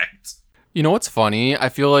effect. You know what's funny? I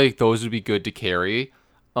feel like those would be good to carry.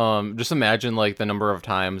 Just imagine like the number of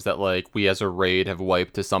times that like we as a raid have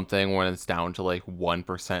wiped to something when it's down to like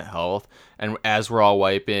 1% health, and as we're all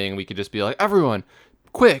wiping, we could just be like, everyone,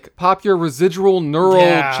 quick, pop your residual neural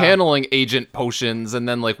channeling agent potions, and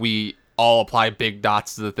then like we all apply big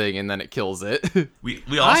dots to the thing, and then it kills it. we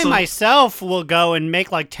also I myself will go and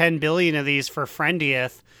make like 10 billion of these for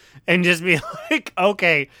Friendieth, and just be like,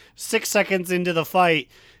 okay, 6 seconds into the fight,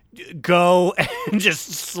 go and just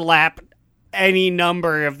slap any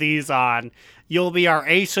number of these on. You'll be our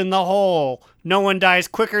ace in the hole. No one dies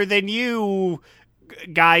quicker than you,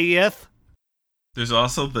 Guyeth. There's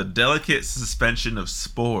also the delicate suspension of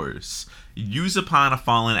spores. Use upon a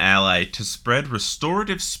fallen ally to spread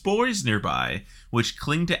restorative spores nearby, which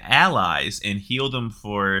cling to allies and heal them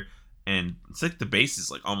for, and it's like the base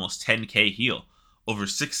is like almost 10k heal over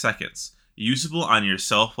 6 seconds. Usable on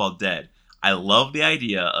yourself while dead. I love the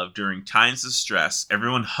idea of during times of stress,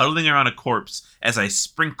 everyone huddling around a corpse as I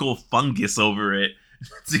sprinkle fungus over it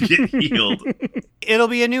to get healed. It'll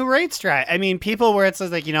be a new raid strat. I mean, people where it says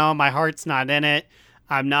like, my heart's not in it,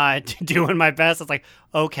 I'm not doing my best. It's like,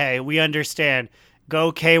 okay, we understand.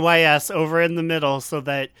 Go KYS over in the middle so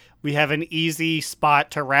that we have an easy spot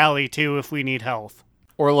to rally to if we need health.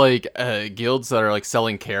 Or like guilds that are like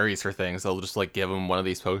selling carries for things, they'll just like give them one of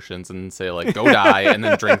these potions and say like, go die and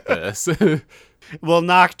then drink this. We'll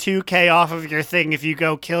knock 2k off of your thing if you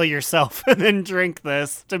go kill yourself and then drink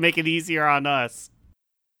this to make it easier on us.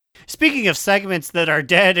 Speaking of segments that are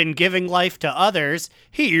dead and giving life to others,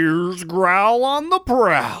 here's Growl on the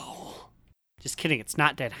Prowl. Just kidding, it's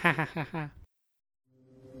not dead. Ha ha ha ha.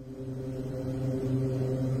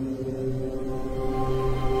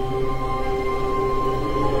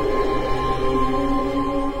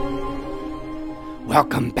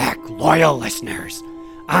 Welcome back, loyal listeners.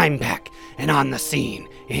 I'm back and on the scene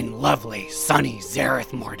in lovely, sunny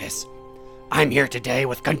Zareth Mortis. I'm here today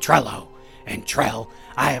with Contrello. And Trell,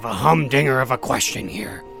 I have a humdinger of a question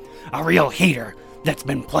here. A real heater that's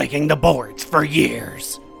been plaguing the boards for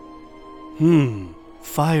years.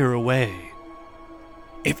 Fire away.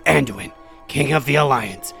 If Anduin, King of the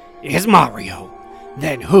Alliance, is Mario,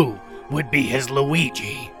 then who would be his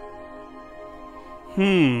Luigi?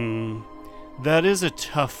 That is a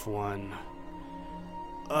tough one.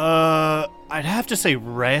 I'd have to say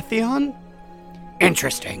Raytheon?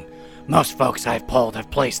 Interesting. Most folks I've polled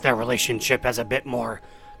have placed their relationship as a bit more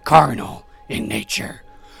carnal in nature.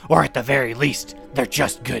 Or at the very least, they're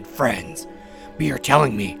just good friends. But you're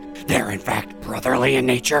telling me they're in fact brotherly in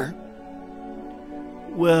nature?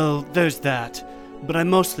 Well, there's that. But I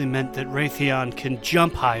mostly meant that Raytheon can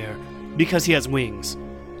jump higher because he has wings.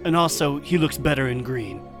 And also, he looks better in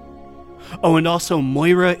green. Oh, and also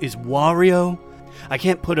Moira is Wario. I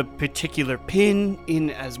can't put a particular pin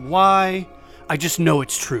in as why. I just know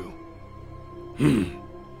it's true.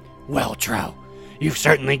 Well, Trow, You've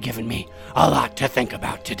certainly given me a lot to think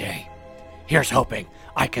about today. Here's hoping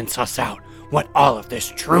I can suss out what all of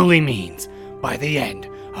this truly means by the end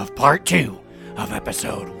of part 2 of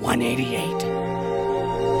episode 188.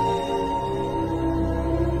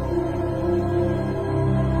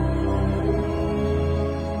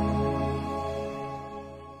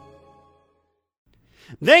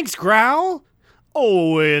 Thanks, Growl.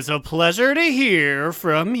 Always a pleasure to hear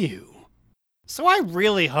from you. So I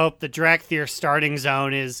really hope the Drakthir starting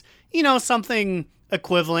zone is, something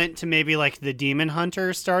equivalent to maybe like the Demon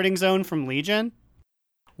Hunter starting zone from Legion.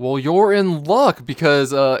 Well, you're in luck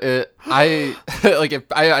because I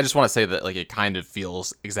just want to say that it kind of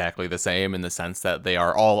feels exactly the same in the sense that they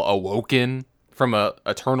are all awoken from a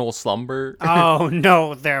eternal slumber. Oh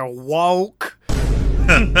no, they're woke.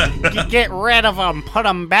 Get rid of them, put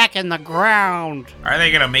them back in the ground. Are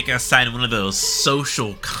they gonna make us sign one of those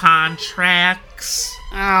social contracts?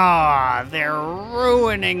 They're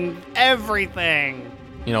ruining everything.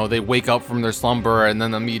 They wake up from their slumber and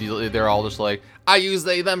then immediately they're all just like, I use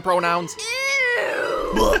they, them pronouns.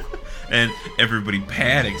 And everybody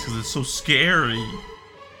panics because it's so scary.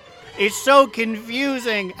 It's so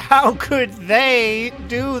confusing. How could they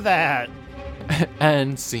do that?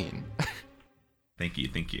 And scene. Thank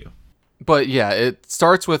you. But yeah, it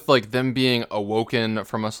starts with them being awoken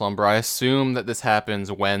from a slumber. I assume that this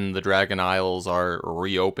happens when the Dragon Isles are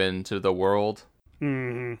reopened to the world.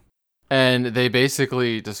 Mm-hmm. And they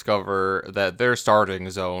basically discover that their starting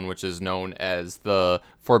zone, which is known as the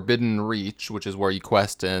Forbidden Reach, which is where you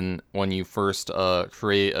quest in when you first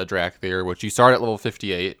create a Drakthir, which you start at level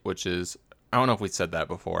 58, which is, I don't know if we said that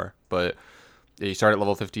before, but you start at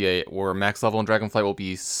level 58, where max level in Dragonflight will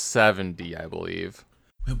be 70, I believe.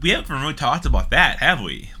 We haven't really talked about that, have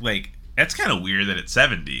we? That's kind of weird that it's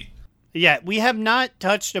 70. Yeah, we have not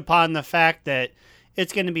touched upon the fact that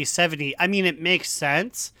it's going to be 70. I mean, it makes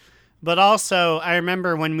sense, but also I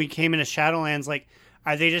remember when we came into Shadowlands,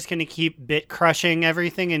 are they just going to keep bit crushing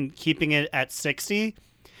everything and keeping it at 60?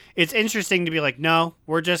 It's interesting to be no,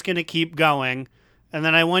 we're just going to keep going. And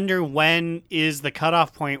then I wonder when is the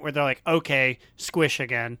cutoff point where they're like, okay, squish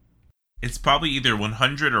again. It's probably either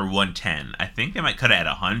 100 or 110. I think they might cut it at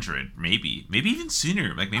 100, maybe even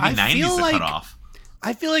sooner. Maybe 90 is the cutoff.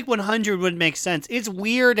 I feel like 100 would make sense. It's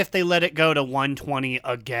weird if they let it go to 120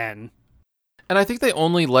 again. And I think they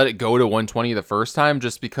only let it go to 120 the first time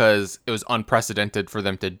just because it was unprecedented for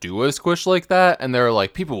them to do a squish like that. And they're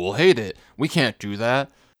like, people will hate it. We can't do that.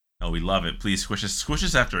 Oh, we love it. Please squish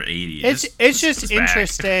us after 80. It's just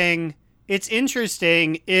interesting. It's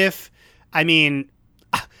interesting if,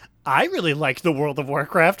 I really like the World of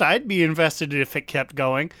Warcraft. I'd be invested if it kept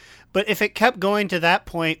going. But if it kept going to that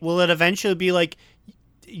point, will it eventually be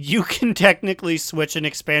you can technically switch an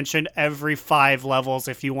expansion every 5 levels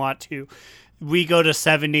if you want to. We go to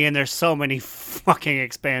 70 and there's so many fucking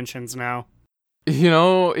expansions now.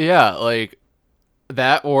 Yeah,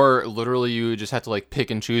 that, or literally you just have to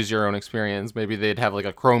pick and choose your own experience. Maybe they'd have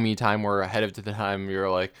a Chromie time where ahead of the time you're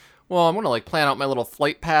well, I'm gonna plan out my little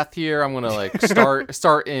flight path here. I'm gonna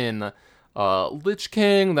start in Lich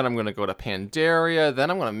King, then I'm gonna go to Pandaria, then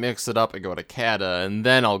I'm gonna mix it up and go to Kata, and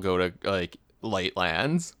then I'll go to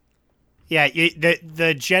Lightlands. Yeah,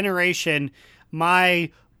 the generation, my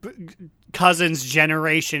cousin's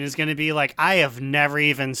generation is going to be I have never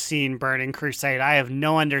even seen Burning Crusade. I have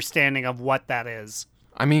no understanding of what that is.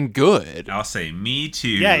 Good. I'll say me too.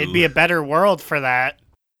 Yeah, it'd be a better world for that.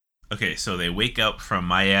 Okay, so they wake up from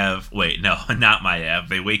Maiev. Wait, no, not Maiev.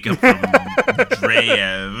 They wake up from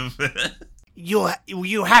Draev.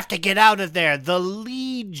 You have to get out of there. The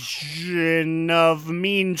Legion of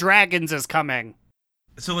Mean Dragons is coming.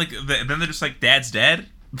 So then they're just Dad's dead.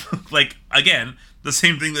 Again, the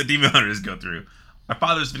same thing that Demon Hunters go through. Our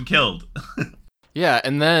father's been killed. Yeah,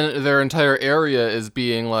 and then their entire area is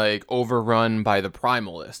being overrun by the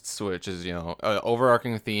Primalists, which is an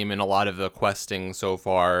overarching theme in a lot of the questing so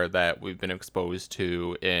far that we've been exposed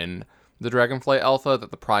to in the Dragonflight Alpha,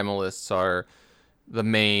 that the Primalists are the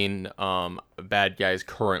main bad guys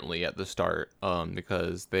currently at the start,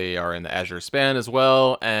 because they are in the Azure Span as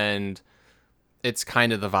well, and it's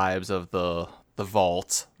kind of the vibes of the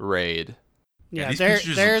Vault raid. Yeah,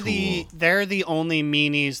 they're the only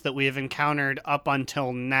meanies that we have encountered up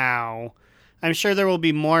until now. I'm sure there will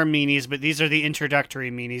be more meanies, but these are the introductory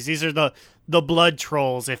meanies. These are the blood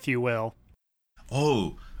trolls, if you will.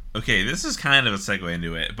 Oh, okay. This is kind of a segue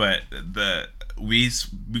into it, but we've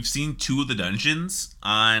seen 2 of the dungeons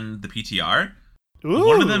on the PTR. Ooh.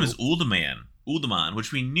 One of them is Uldaman,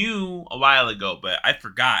 which we knew a while ago, but I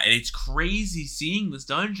forgot. And it's crazy seeing this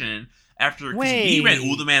dungeon after he ran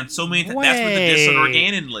Uldaman so many times. That's where the Discs of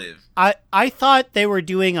Norganon live. I thought they were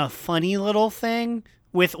doing a funny little thing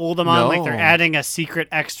with Uldaman, like they're No. adding a secret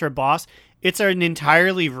extra boss. It's an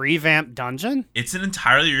entirely revamped dungeon. It's an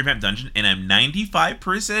entirely revamped dungeon, and I'm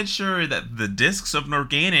 95% sure that the Discs of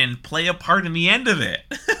Norganon play a part in the end of it.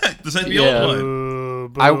 Just like the Yeah. old one. Boo,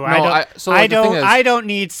 boo. I don't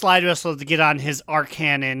need Slide Whistle to get on his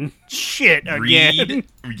Arcanon shit again.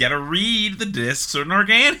 We gotta read the Discs of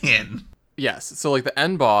Norganon. Yes. So like the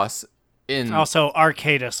end boss in Also,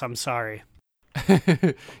 Arcadus, I'm sorry.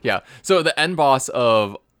 yeah. So the end boss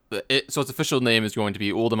of so its official name is going to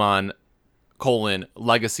be Uldaman :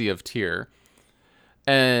 Legacy of Tyr.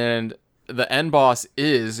 And the end boss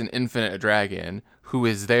is an infinite dragon who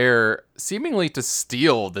is there seemingly to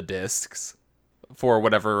steal the discs for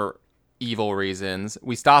whatever evil reasons.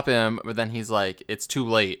 We stop him, but then he's like, it's too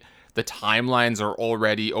late. The timelines are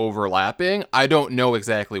already overlapping. I don't know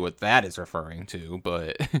exactly what that is referring to,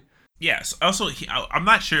 but Yes. Also, I'm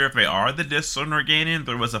not sure if they are the Discs of Norganon.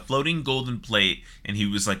 There was a floating golden plate, and he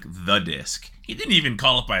was like the disc. He didn't even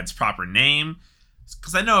call it by its proper name.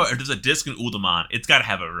 Because I know if there's a disc in Uldaman, it's got to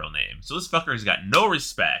have a real name. So this fucker's got no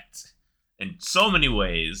respect in so many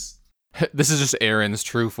ways. this is just Aaron's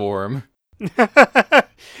true form.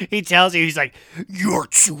 He tells you, he's like, "You're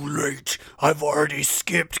too late. I've already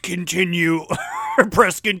skipped continue.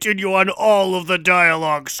 Press continue on all of the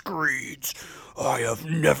dialogue screens. I have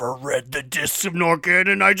never read the Discs of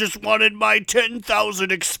Norganon. I just wanted my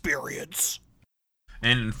 10,000 experience."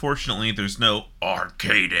 And unfortunately, there's no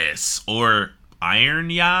Arcadus or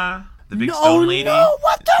Ironya, the big stone lady. No,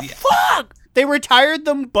 what the fuck? They retired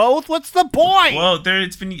them both? What's the point? Well,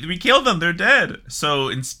 we killed them. They're dead. So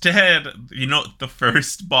instead, the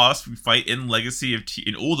first boss we fight in in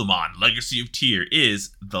Uldaman, Legacy of Tyr, is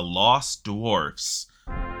the Lost Dwarfs.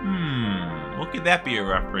 What could that be a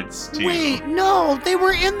reference to? Wait, no, they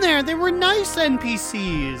were in there. They were nice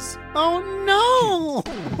NPCs. Oh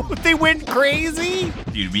no, they went crazy.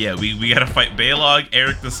 Dude, yeah, we gotta fight Balog,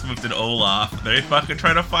 Eric the Swift, and Olaf. They fucking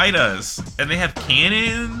try to fight us. And they have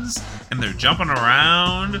cannons, and they're jumping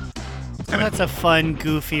around. Well, that's a fun,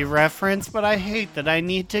 goofy reference, but I hate that I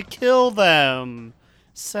need to kill them.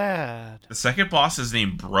 Sad. The second boss is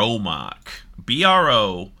named Bromach.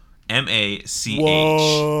 Bromach.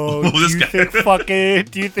 Whoa, Oh, this guy.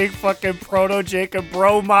 do you think fucking Proto Jacob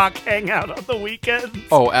Bromach hang out on the weekends?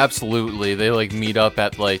 Oh, absolutely. They like meet up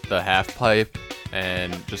at like the half pipe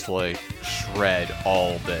and just like shred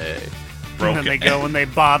all day. And then they go and they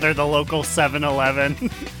bother the local 7-Eleven.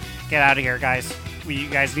 Get out of here, guys.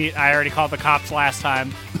 I already called the cops last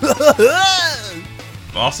time.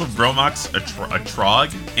 Also, Bromach's a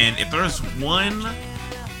Trog, and if there's one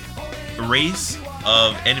race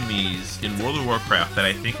of enemies in World of Warcraft that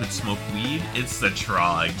I think would smoke weed, it's the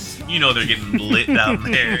Trogs. They're getting lit down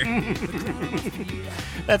there.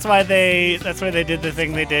 That's why they did the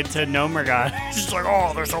thing they did to Nomergon. It's just like,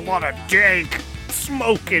 oh, there's a lot of dank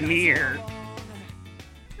smoke in here.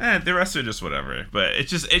 The rest are just whatever. But it's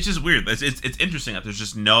just weird. It's interesting that there's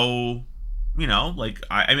just no,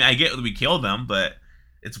 I get that we killed them, but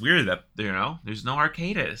it's weird that there's no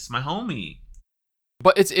Arcadus, my homie.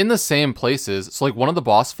 But it's in the same places. So like one of the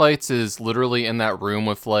boss fights is literally in that room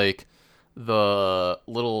with like the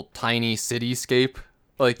little tiny cityscape.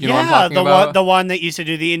 Like you know what I'm talking about? the one that used to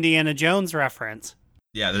do the Indiana Jones reference.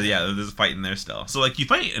 Yeah, there's a fight in there still. So like you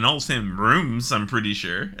fight in all the same rooms, I'm pretty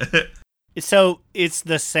sure. So it's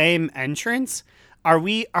the same entrance. Are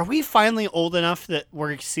we finally old enough that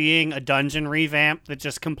we're seeing a dungeon revamp that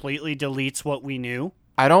just completely deletes what we knew?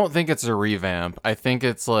 I don't think it's a revamp. I think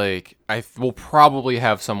it's like we'll probably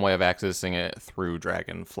have some way of accessing it through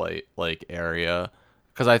Dragonflight like area,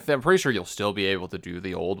 because I'm pretty sure you'll still be able to do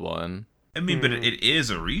the old one. I mean, but it is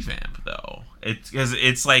a revamp though.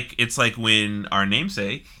 It's like when our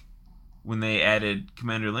namesake, when they added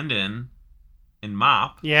Commander Linden in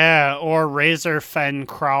Mop. Yeah, or Razor Fen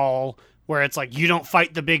Crawl, where it's like you don't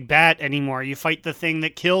fight the big bat anymore. You fight the thing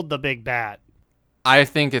that killed the big bat. I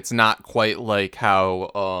think it's not quite like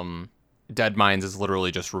how Dead Mines is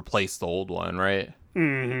literally just replaced the old one, right?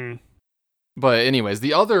 Mm-hmm. But anyways,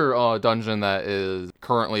 the other dungeon that is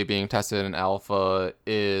currently being tested in alpha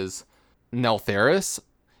is Neltharis.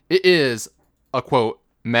 It is a, quote,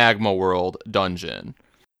 magma world dungeon.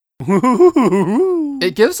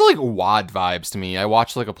 It gives like WoD vibes to me. I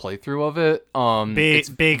watched like a playthrough of it. It's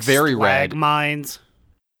big very slag red. mines.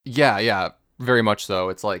 Yeah, very much so.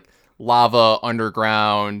 It's like lava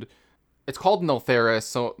underground. It's called Neltharis,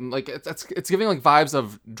 so like it's giving like vibes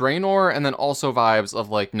of Draenor and then also vibes of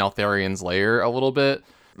like Neltharian's lair a little bit.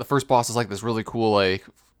 The first boss is like this really cool like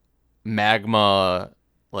magma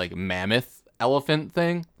like mammoth elephant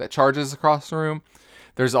thing that charges across the room.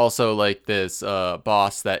 There's also like this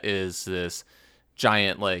boss that is this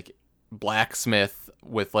giant like blacksmith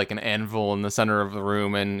with like an anvil in the center of the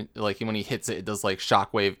room, and like when he hits it, it does like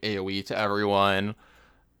shockwave AoE to everyone.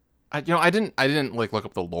 I didn't like look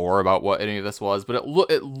up the lore about what any of this was, but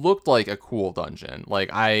it looked like a cool dungeon. Like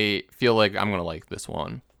I feel like I'm gonna like this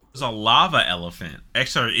one. There's a lava elephant.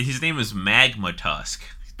 Actually, his name is Magma Tusk.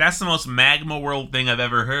 That's the most magma world thing I've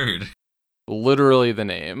ever heard. Literally the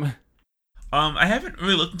name. I haven't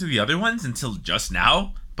really looked into the other ones until just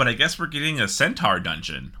now, but I guess we're getting a centaur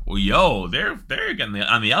dungeon. Well, yo, they're getting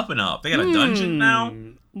on the up and up. They got a dungeon now.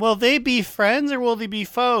 Will they be friends or will they be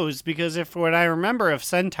foes? Because if what I remember of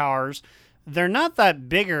centaurs, they're not that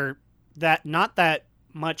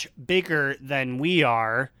much bigger than we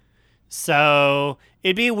are. So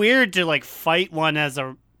it'd be weird to like fight one as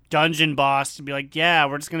a dungeon boss to be like, yeah,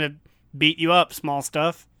 we're just gonna beat you up, small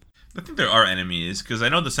stuff. I think there are enemies, because I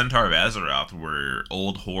know the Centaur of Azeroth were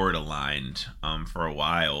old Horde aligned for a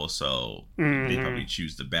while, so they probably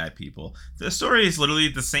choose the bad people. The story is literally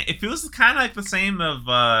the same. It feels kind of like the same of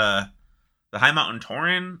the High Mountain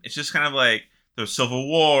Tauren. It's just kind of like there's civil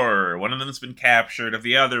war. One of them's been captured of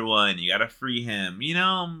the other one. You gotta free him. You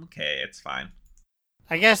know, okay, it's fine.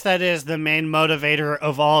 I guess that is the main motivator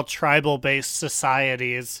of all tribal-based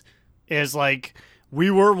societies, is like, we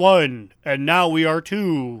were one, and now we are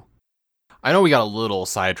two. I know we got a little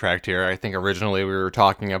sidetracked here. I think originally we were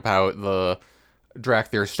talking about the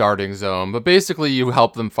Drakthir starting zone, but basically you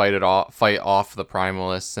help them fight off the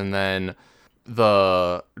Primalists, and then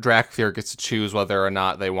the Drakthir gets to choose whether or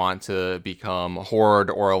not they want to become Horde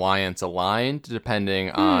or Alliance aligned, depending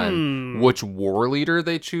on which war leader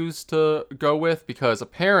they choose to go with, because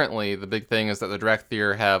apparently the big thing is that the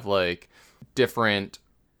Drakthir have like different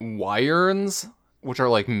Wyerns, which are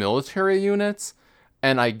like military units.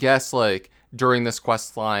 And I guess, like, during this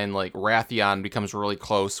quest line, like, Wrathion becomes really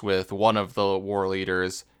close with one of the war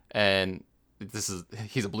leaders, and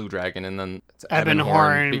he's a blue dragon, and then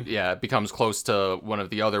Ebonhorn becomes close to one of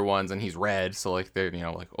the other ones, and he's red, so, like, they're,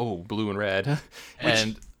 like, oh, blue and red.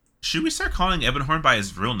 And should we start calling Ebonhorn by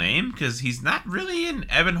his real name? Because he's not really in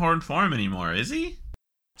Ebonhorn form anymore, is he?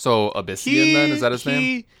 So, Abyssian, then? Is that his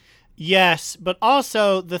name? Yes, but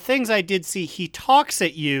also, the things I did see, he talks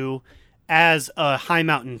at you as a High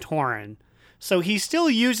Mountain Tauren. So he still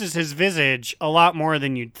uses his visage a lot more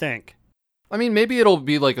than you'd think. I mean, maybe it'll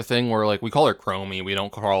be like a thing where like we call her Chromie, we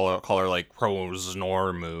don't call her like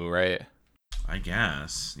Croznormu, right? I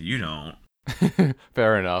guess. You don't.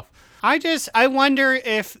 Fair enough. I wonder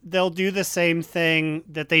if they'll do the same thing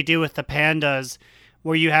that they do with the pandas,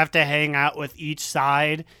 where you have to hang out with each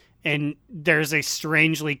side, and there's a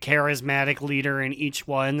strangely charismatic leader in each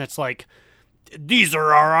one that's like, these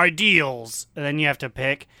are our ideals, and then you have to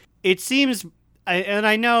pick. It seems, and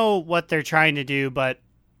I know what they're trying to do, but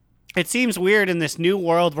it seems weird in this new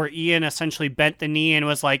world where Ian essentially bent the knee and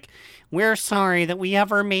was like, we're sorry that we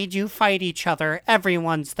ever made you fight each other.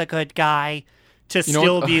 Everyone's the good guy. To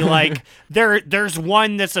still be like, there's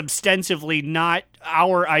one that's ostensibly not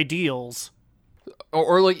our ideals.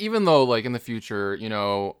 Or like, even though like in the future,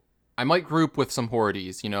 I might group with some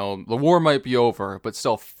Hordes, the war might be over, but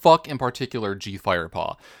still, fuck in particular G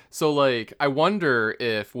Firepaw. So, like, I wonder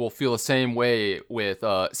if we'll feel the same way with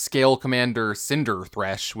Scale Commander Cinder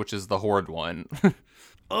Thresh, which is the Horde one.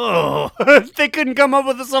 Oh, they couldn't come up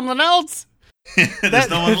with something else? There's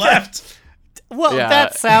no one left. Well, yeah.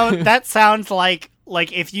 that sounds like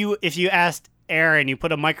if you asked Aaron, you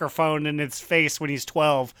put a microphone in his face when he's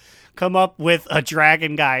 12, come up with a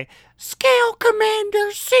dragon guy. Scale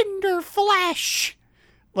Commander Cinder Flesh.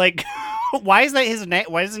 Like, why is that his name?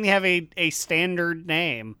 Why doesn't he have a standard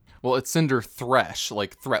name? Well, it's Cinder Thresh,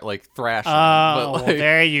 like thrash. Oh, well,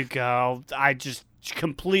 there you go. I just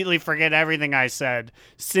completely forget everything I said.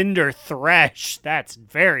 Cinder Thresh. That's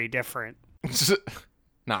very different.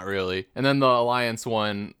 Not really. And then the Alliance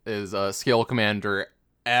one is Scale Commander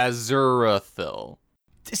Azurathil.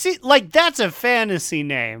 See, like, that's a fantasy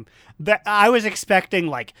name. That I was expecting,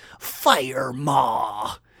 like, Fire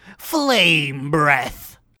Maw, Flame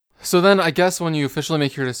Breath. So then I guess when you officially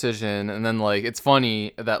make your decision, and then, like, it's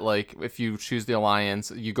funny that, like, if you choose the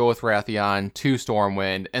Alliance, you go with Wrathion to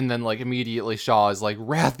Stormwind, and then, like, immediately Shaw is like,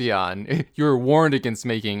 Wrathion, you're warned against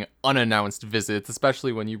making unannounced visits,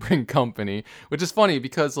 especially when you bring company. Which is funny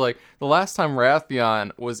because, like, the last time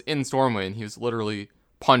Wrathion was in Stormwind, he was literally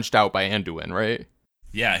punched out by Anduin, right?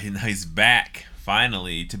 Yeah, he's back,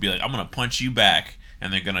 finally, to be like, I'm going to punch you back.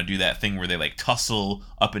 And they're going to do that thing where they, like, tussle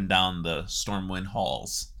up and down the Stormwind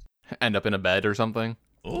halls. End up in a bed or something?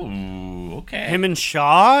 Oh, okay. Him and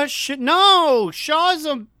Shaw? No, Shaw's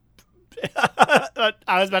a...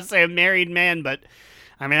 I was about to say a married man, but...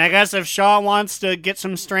 I mean, I guess if Shaw wants to get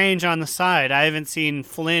some Strange on the side, I haven't seen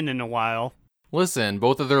Flynn in a while. Listen,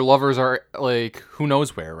 both of their lovers are, like, who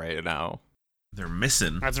knows where right now. They're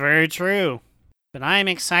missing. That's very true. But I'm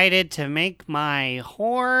excited to make my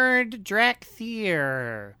Horde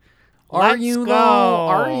Drakthir. Are you, though?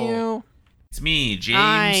 Are you? It's me,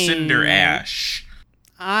 James Cinder Ash.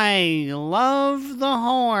 I love the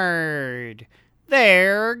Horde.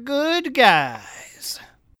 They're good guys.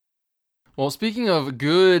 Well, speaking of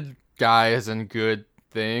good guys and good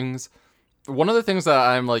things, one of the things that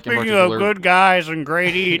I'm like in Speaking particular... of good guys and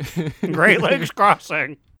great eat, Great Lakes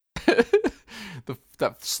Crossing.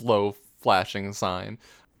 that slow flashing sign.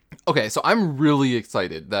 Okay, so I'm really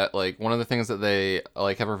excited that like one of the things that they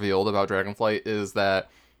like have revealed about Dragonflight is that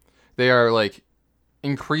they are like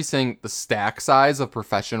increasing the stack size of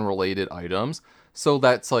profession related items. So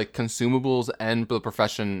that's like consumables and the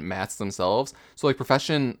profession mats themselves. So like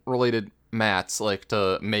profession related mats like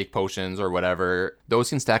to make potions or whatever, those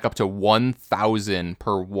can stack up to 1,000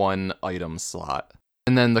 per one item slot.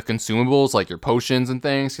 And then the consumables like your potions and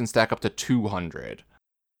things can stack up to 200.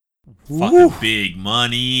 Fucking big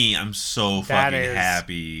money. I'm so That fucking is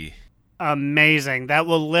happy. Amazing. That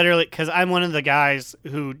will literally, because I'm one of the guys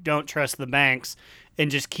who don't trust the banks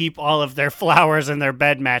and just keep all of their flowers in their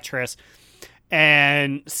bed mattress.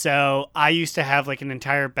 And so I used to have like an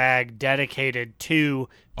entire bag dedicated to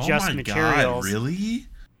just oh my materials. God, really?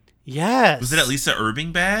 Yes. Was it at least a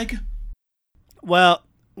herbing bag? Well,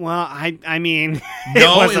 I mean,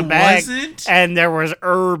 No, it was a bag, wasn't. and there was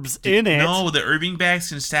herbs in it. No, the herbing bags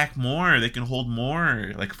can stack more. They can hold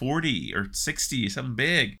more, like 40 or 60, something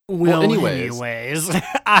big. Well, anyways.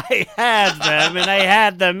 I had them, and I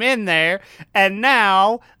had them in there, and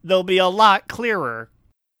now they'll be a lot clearer.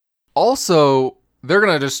 Also, they're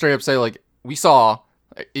gonna just straight up say like, we saw.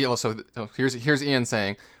 So here's Ian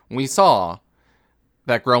saying, we saw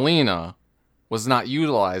that Growlina was not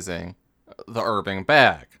utilizing the herbing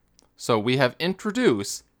bag, so we have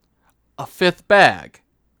introduced a fifth bag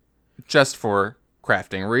just for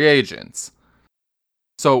crafting reagents.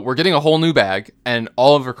 So we're getting a whole new bag, and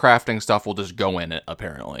all of her crafting stuff will just go in it,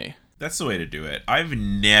 apparently. That's the way to do it. I've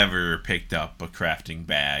never picked up a crafting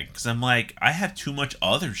bag because I'm like, I have too much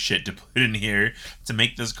other shit to put in here to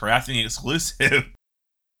make this crafting exclusive.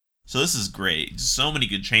 So this is great. So many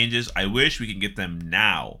good changes. I wish we could get them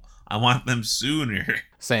now. I want them sooner.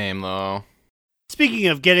 Same, though. Speaking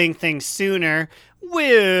of getting things sooner,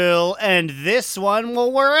 we'll end this one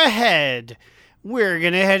while we're ahead. We're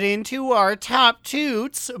gonna head into our top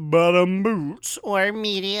toots, bottom boots, or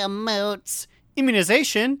medium moots.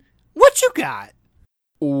 Immunization, what you got?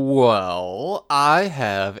 Well, I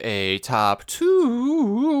have a top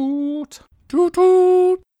toot. Toot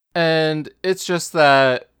toot. And it's just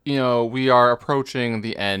that, you know, we are approaching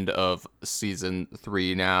the end of season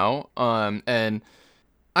 3 now. And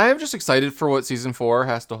I am just excited for what season 4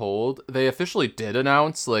 has to hold. They officially did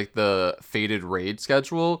announce like the Fated raid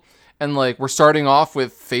schedule. And like we're starting off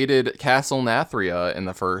with Fated Castle Nathria in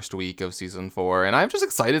the first week of season 4. And I'm just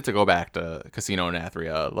excited to go back to Casino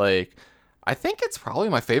Nathria. Like, I think it's probably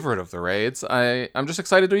my favorite of the raids. I'm just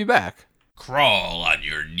excited to be back. Crawl on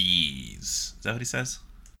your knees. Is that what he says?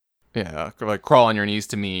 Yeah, like crawl on your knees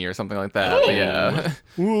to me or something like that. But yeah.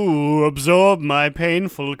 Ooh, absorb my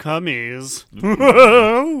painful cummies.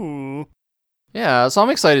 Ooh. Yeah, so I'm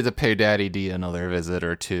excited to pay Daddy D another visit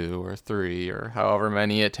or 2 or 3 or however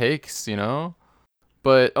many it takes, you know?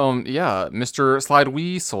 But, yeah, Mr. Slide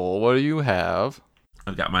Weasel, what do you have?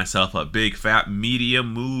 I've got myself a big fat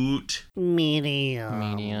medium moot.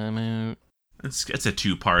 Medium. It's a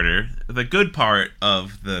two-parter. The good part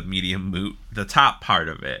of the medium moot, the top part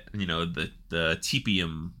of it, you know, the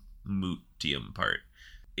teepium mootium part,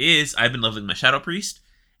 is I've been leveling my Shadow Priest,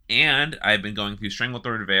 and I've been going through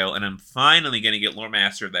Stranglethorn Vale, and I'm finally going to get Lore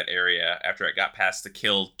Master of that area after I got past to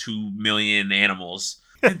kill 2 million animals.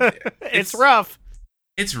 It's rough.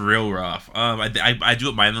 It's real rough. I do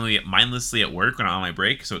it mindlessly at work when I'm on my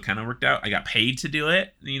break, so it kind of worked out. I got paid to do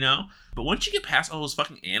it, you know? But once you get past all those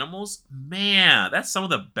fucking animals, man, that's some of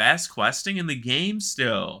the best questing in the game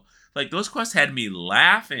still. Like, those quests had me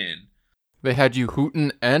laughing. They had you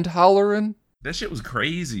hootin' and hollerin'? That shit was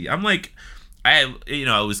crazy. I'm like, I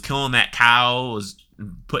was killing that cow,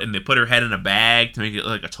 they put her head in a bag to make it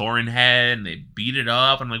look like a Tauren head, and they beat it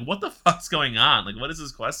up. I'm like, what the fuck's going on? Like, what is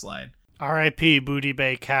this quest line? R.I.P. Booty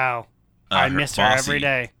Bay Cow. I miss her every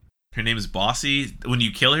day. Her name is Bossy. When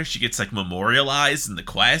you kill her, she gets like memorialized in the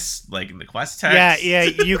quest, like in the quest text. Yeah.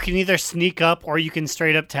 You can either sneak up or you can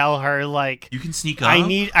straight up tell her like, You can sneak up.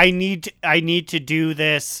 I need to do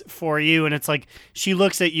this for you, and it's like she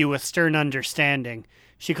looks at you with stern understanding.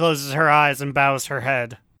 She closes her eyes and bows her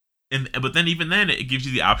head. But then even then, it gives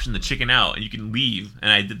you the option to chicken out, and you can leave.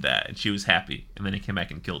 And I did that, and she was happy. And then I came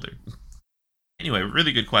back and killed her. Anyway,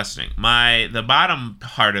 really good questioning. The bottom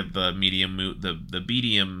part of the medium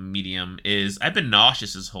is I've been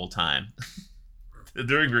nauseous this whole time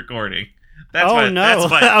during recording. That's my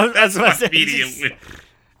medium.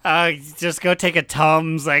 Just go take a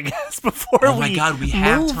Tums, I guess, before Oh my God, we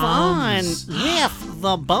have move Tums. on with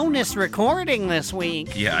the bonus recording this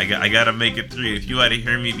week. Yeah, I gotta make it 3. If you want to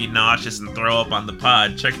hear me be nauseous and throw up on the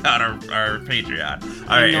pod, check out our Patreon.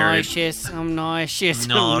 All right, Aaron. I'm nauseous.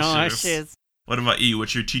 What about you?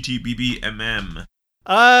 What's your TTBBMM?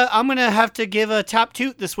 I'm gonna have to give a top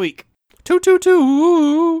toot this week. Toot.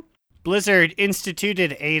 Blizzard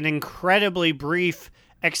instituted an incredibly brief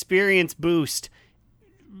experience boost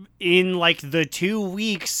in like the 2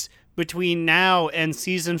 weeks between now and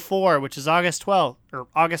season 4, which is August 12th or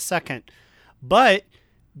August 2nd. But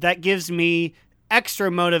that gives me extra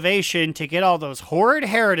motivation to get all those Horde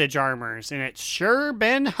Heritage armors, and it's sure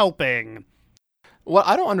been helping. What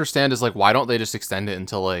I don't understand is like, why don't they just extend it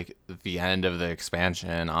until like the end of the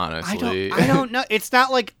expansion? Honestly, I don't know. It's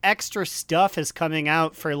not like extra stuff is coming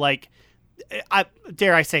out for like,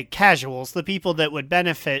 dare I say, casuals, the people that would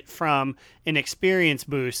benefit from an experience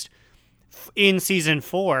boost in season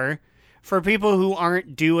 4. For people who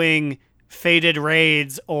aren't doing faded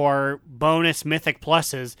raids or bonus mythic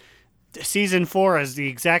pluses, season 4 is the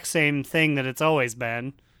exact same thing that it's always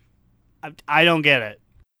been. I don't get it.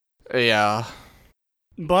 Yeah.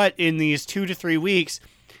 But in these 2 to 3 weeks,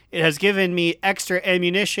 it has given me extra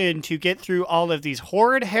ammunition to get through all of these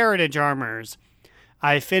Horde Heritage armors.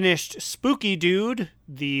 I finished Spooky Dude,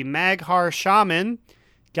 the Maghar Shaman,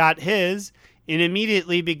 got his, and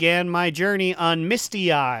immediately began my journey on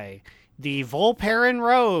Misty Eye, the Volparen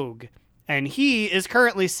Rogue, and he is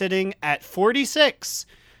currently sitting at 46.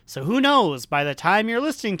 So who knows, by the time you're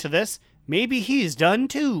listening to this, maybe he's done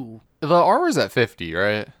too. The armor's at 50,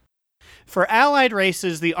 right? For allied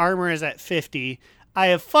races, the armor is at 50. I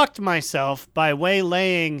have fucked myself by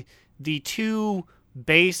waylaying the 2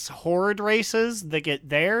 base Horde races that get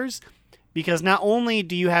theirs, because not only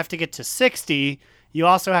do you have to get to 60, you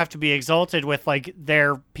also have to be exalted with like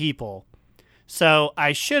their people. So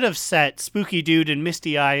I should have set Spooky Dude and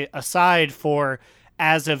Misty Eye aside for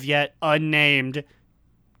as of yet unnamed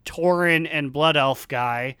Tauren and Blood Elf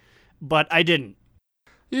guy, but I didn't.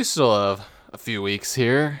 You still have a few weeks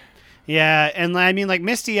here. Yeah, and I mean, like,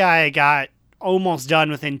 Misty Eye got almost done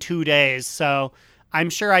within 2 days, so I'm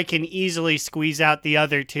sure I can easily squeeze out the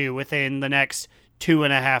other 2 within the next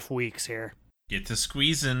 2.5 weeks here. Get to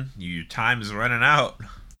squeezing. Your time is running out.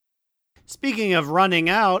 Speaking of running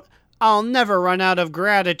out, I'll never run out of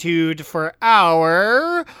gratitude for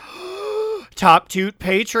our Top Toot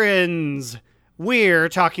patrons. We're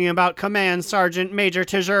talking about Command Sergeant Major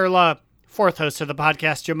Tjurla, 4th host of the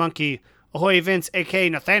podcast, Jamonkey. Ahoy Vince, a.k.a.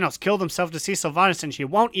 Nathanos, killed himself to see Sylvanas and she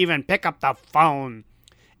won't even pick up the phone.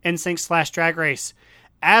 NSYNC/Drag Race.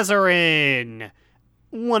 Azarin.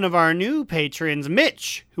 One of our new patrons,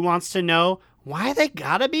 Mitch, who wants to know why they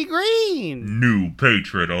gotta be green. New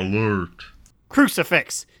patron alert.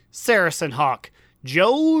 Crucifix. Saracen Hawk.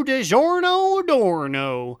 Joe DiGiorno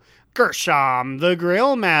Dorno. Gershom, the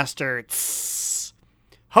Grill Master. Tss.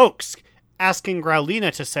 Hoax, asking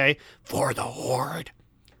Growlina to say, for the Horde.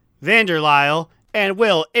 Vanderlyle, and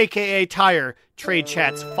Will, a.k.a. Tyre, Trade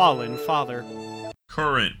Chat's fallen father.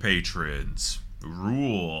 Current patrons.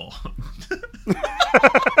 Rule.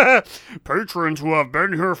 Patrons who have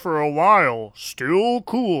been here for a while. Still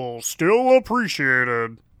cool. Still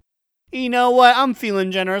appreciated. You know what? I'm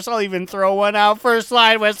feeling generous. I'll even throw one out for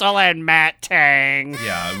Slide Whistle and Matt Tang.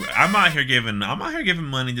 Yeah, I'm out here giving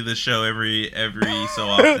money to the show every so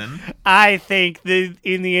often. I think that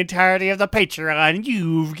in the entirety of the Patreon,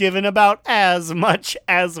 you've given about as much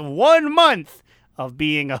as 1 month of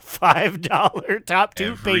being a $5 Top 2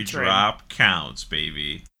 Every patron. drop counts,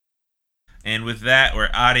 baby. And with that, we're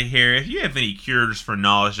out of here. If you have any cures for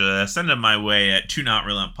nausea, send them my way at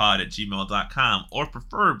tonotrelentpod@gmail.com or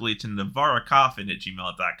preferably to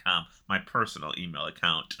navaracoffin@gmail.com, my personal email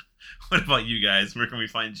account. What about you guys? Where can we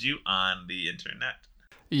find you on the internet?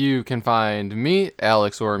 You can find me,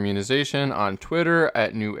 Alex or Immunization, on Twitter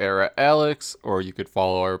at New Era Alex, or you could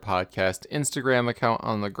follow our podcast Instagram account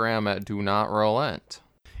on the gram at Do Not Relent.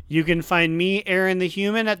 You can find me, Aaron the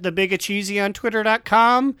Human, at TheBigAcheesy on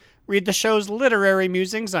Twitter.com, Read the show's literary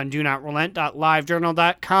musings on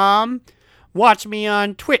donotRelent.livejournal.com. Watch me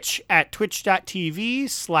on Twitch at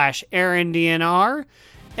twitch.tv/AaronDNR.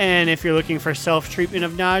 And if you're looking for self-treatment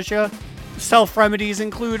of nausea, self-remedies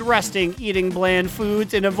include resting, eating bland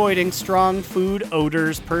foods, and avoiding strong food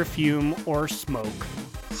odors, perfume, or smoke.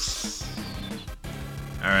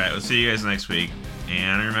 All right, we'll see you guys next week.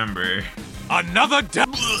 And remember... Another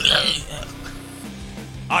down!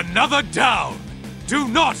 Another down! Do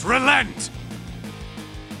not relent!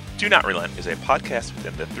 Do Not Relent is a podcast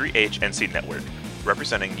within the 3HNC network,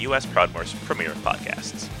 representing U.S. Proudmoore's premier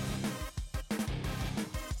podcasts.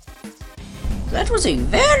 That was a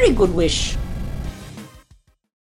very good wish.